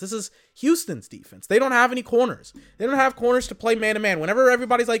defense. This is Houston's defense. They don't have any corners. They don't have corners to play man-to-man. Whenever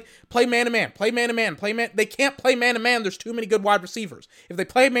everybody's play man-to-man, play man-to-man, they can't play man-to-man. There's too many good wide receivers. If they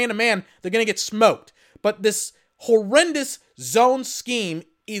play man-to-man, they're going to get smoked. But this horrendous zone scheme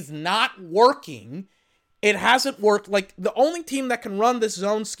is not working. It hasn't worked. The only team that can run this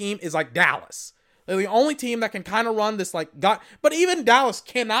zone scheme is Dallas. They're the only team that can kind of run this but even Dallas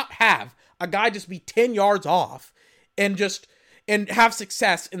cannot have a guy just be 10 yards off and have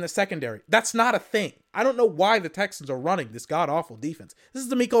success in the secondary. That's not a thing. I don't know why the Texans are running this god-awful defense. This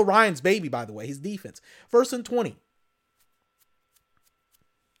is DeMeco Ryans' baby, by the way, his defense. 1st and 20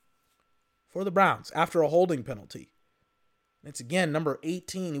 for the Browns after a holding penalty. It's again number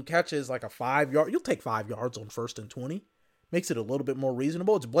 18 who catches a 5-yard. You'll take 5 yards on 1st and 20. Makes it a little bit more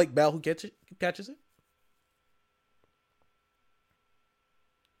reasonable. It's Blake Bell who catches it.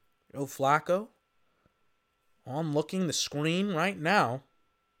 Joe Flacco on looking the screen right now.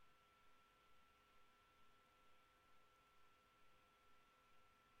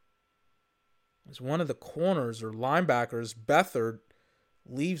 As one of the corners or linebackers, Beathard,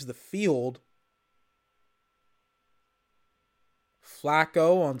 leaves the field.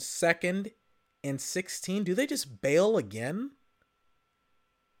 Flacco on 2nd and 16. Do they just bail again?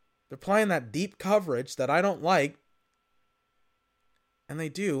 They're playing that deep coverage that I don't like. And they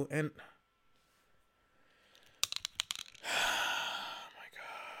do. And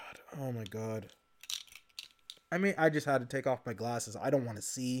oh my God. I just had to take off my glasses. I don't want to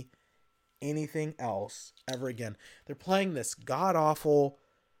see anything else ever again. They're playing this god-awful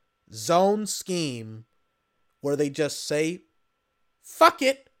zone scheme where they just say, fuck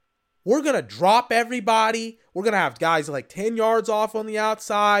it. We're going to drop everybody. We're going to have guys 10 yards off on the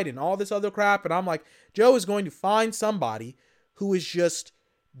outside and all this other crap. And I'm Joe is going to find somebody who is just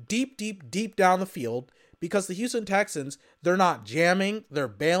deep, deep, deep down the field because the Houston Texans, they're not jamming. They're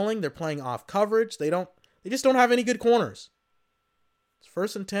bailing. They're playing off coverage. They just don't have any good corners. It's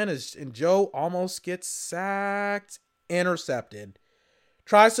 1st and 10 and Joe almost gets sacked, intercepted.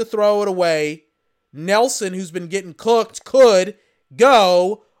 Tries to throw it away. Nelson, who's been getting cooked, could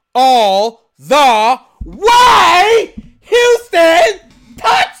go all the way. Houston,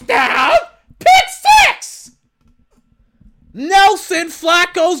 touchdown, pick 6. Nelson,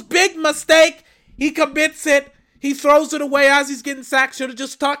 Flacco's big mistake. He commits it. He throws it away as he's getting sacked. Should have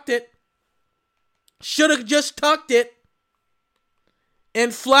just tucked it.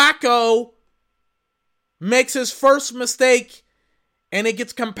 And Flacco makes his first mistake, and it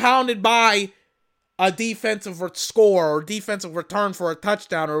gets compounded by a defensive score or defensive return for a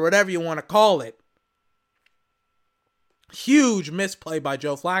touchdown or whatever you want to call it. Huge misplay by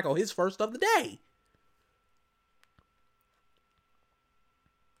Joe Flacco, his first of the day.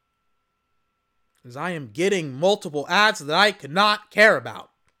 As I am getting multiple ads that I could not care about.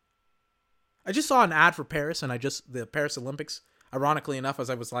 I just saw an ad for Paris, and the Paris Olympics, ironically enough,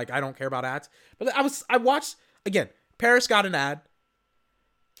 as I was like, I don't care about ads. But I watched, again, Paris got an ad,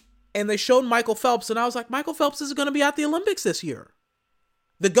 and they showed Michael Phelps, and I was like, Michael Phelps is going to be at the Olympics this year.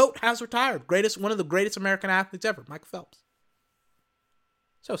 The GOAT has retired. One of the greatest American athletes ever, Michael Phelps.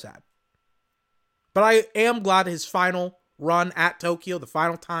 So sad. But I am glad his final run at Tokyo, the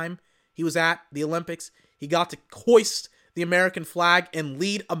final time he was at the Olympics, he got to hoist the American flag and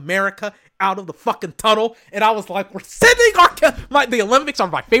lead America out of the fucking tunnel. And I was like, we're sending the Olympics are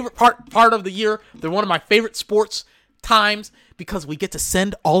my favorite part of the year. They're one of my favorite sports times because we get to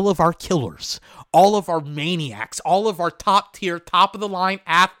send all of our killers, all of our maniacs, all of our top tier, top of the line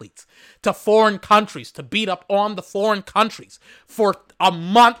athletes to foreign countries to beat up on the foreign countries for a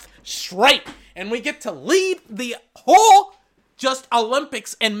month straight. And we get to lead the whole just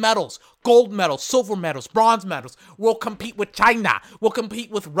Olympics and medals, gold medals, silver medals, bronze medals. We'll compete with China. We'll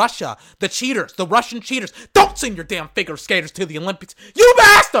compete with Russia, the cheaters, the Russian cheaters. Don't send your damn figure skaters to the Olympics. You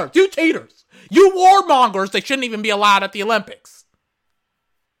bastards, you cheaters, you warmongers. They shouldn't even be allowed at the Olympics.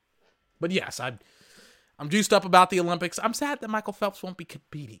 But yes, I'm juiced up about the Olympics. I'm sad that Michael Phelps won't be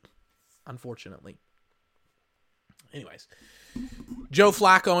competing, unfortunately. Anyways, Joe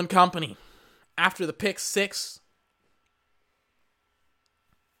Flacco and company, after the pick six,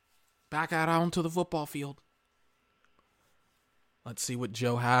 back out onto the football field. Let's see what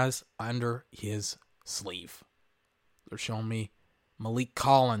Joe has under his sleeve. They're showing me Malik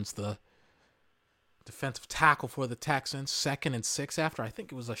Collins, the defensive tackle for the Texans, 2nd and 6 after I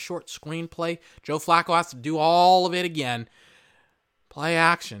think it was a short screen play. Joe Flacco has to do all of it again. Play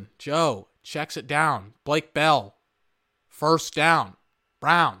action. Joe checks it down. Blake Bell, 1st down.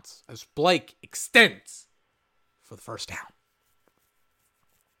 Browns as Blake extends for the 1st down.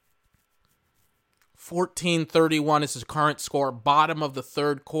 14-31 is his current score. Bottom of the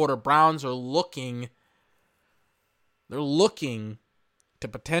 3rd quarter. Browns are looking to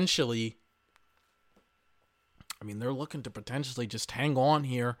potentially just hang on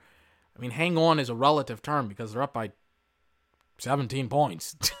here. I mean, hang on is a relative term because they're up by 17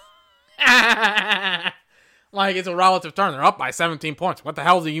 points. Like, it's a relative term. They're up by 17 points. What the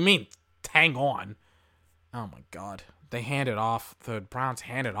hell do you mean? Hang on. Oh, my God. They hand it off. The Browns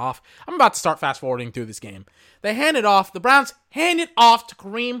hand it off. I'm about to start fast-forwarding through this game. They hand it off. The Browns hand it off to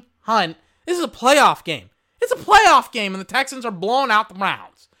Kareem Hunt. This is a playoff game. It's a playoff game, and the Texans are blowing out the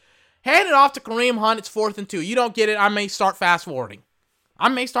Browns. Hand it off to Kareem Hunt. It's 4th and 2. You don't get it. I may start fast-forwarding.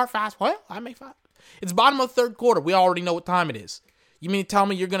 It's bottom of the 3rd quarter. We already know what time it is. You mean to tell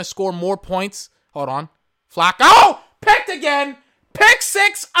me you're going to score more points? Hold on. Flacco. Picked again. Pick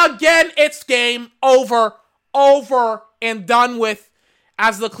 6 again. It's game over and done with,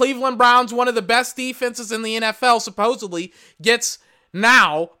 as the Cleveland Browns, one of the best defenses in the NFL, supposedly, gets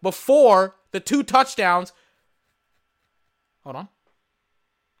now, before the 2 touchdowns. Hold on.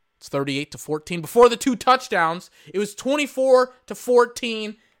 It's 38-14. Before the 2 touchdowns, it was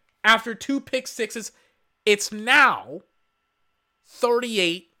 24-14 after 2 pick sixes. It's now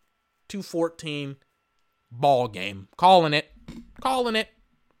 38-14 ball game. Calling it.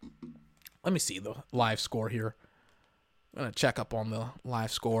 Let me see the live score here. I'm going to check up on the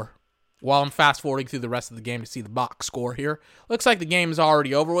live score while I'm fast-forwarding through the rest of the game to see the box score here. Looks like the game is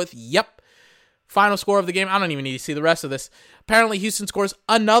already over with. Yep. Final score of the game. I don't even need to see the rest of this. Apparently, Houston scores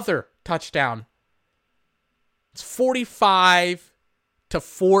another touchdown. It's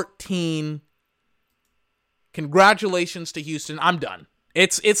 45-14. Congratulations to Houston. I'm done.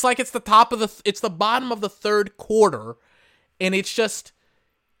 It's like it's the bottom of the 3rd quarter, and it's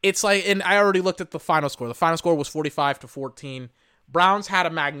like, and I already looked at the final score. The final score was 45-14. Browns had a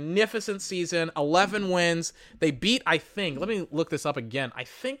magnificent season, 11 wins. They beat, I think, let me look this up again. I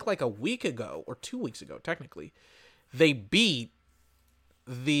think like a week ago, or 2 weeks ago, technically, they beat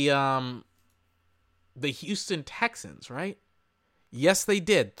the Houston Texans, right? Yes, they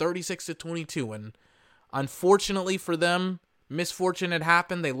did, 36-22. And unfortunately for them, misfortune had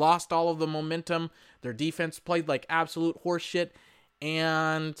happened. They lost all of the momentum. Their defense played like absolute horseshit.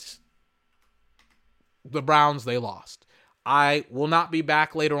 And the Browns, they lost. I will not be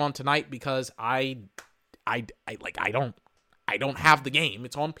back later on tonight because I don't have the game.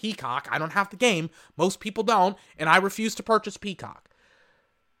 It's on Peacock. I don't have the game. Most people don't, and I refuse to purchase Peacock.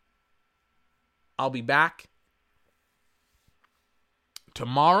 I'll be back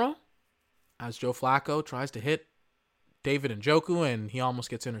tomorrow as Joe Flacco tries to hit David Njoku and he almost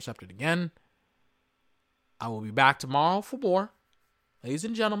gets intercepted again. I will be back tomorrow for more. Ladies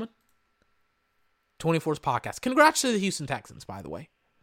and gentlemen, 24's podcast. Congrats to the Houston Texans, by the way.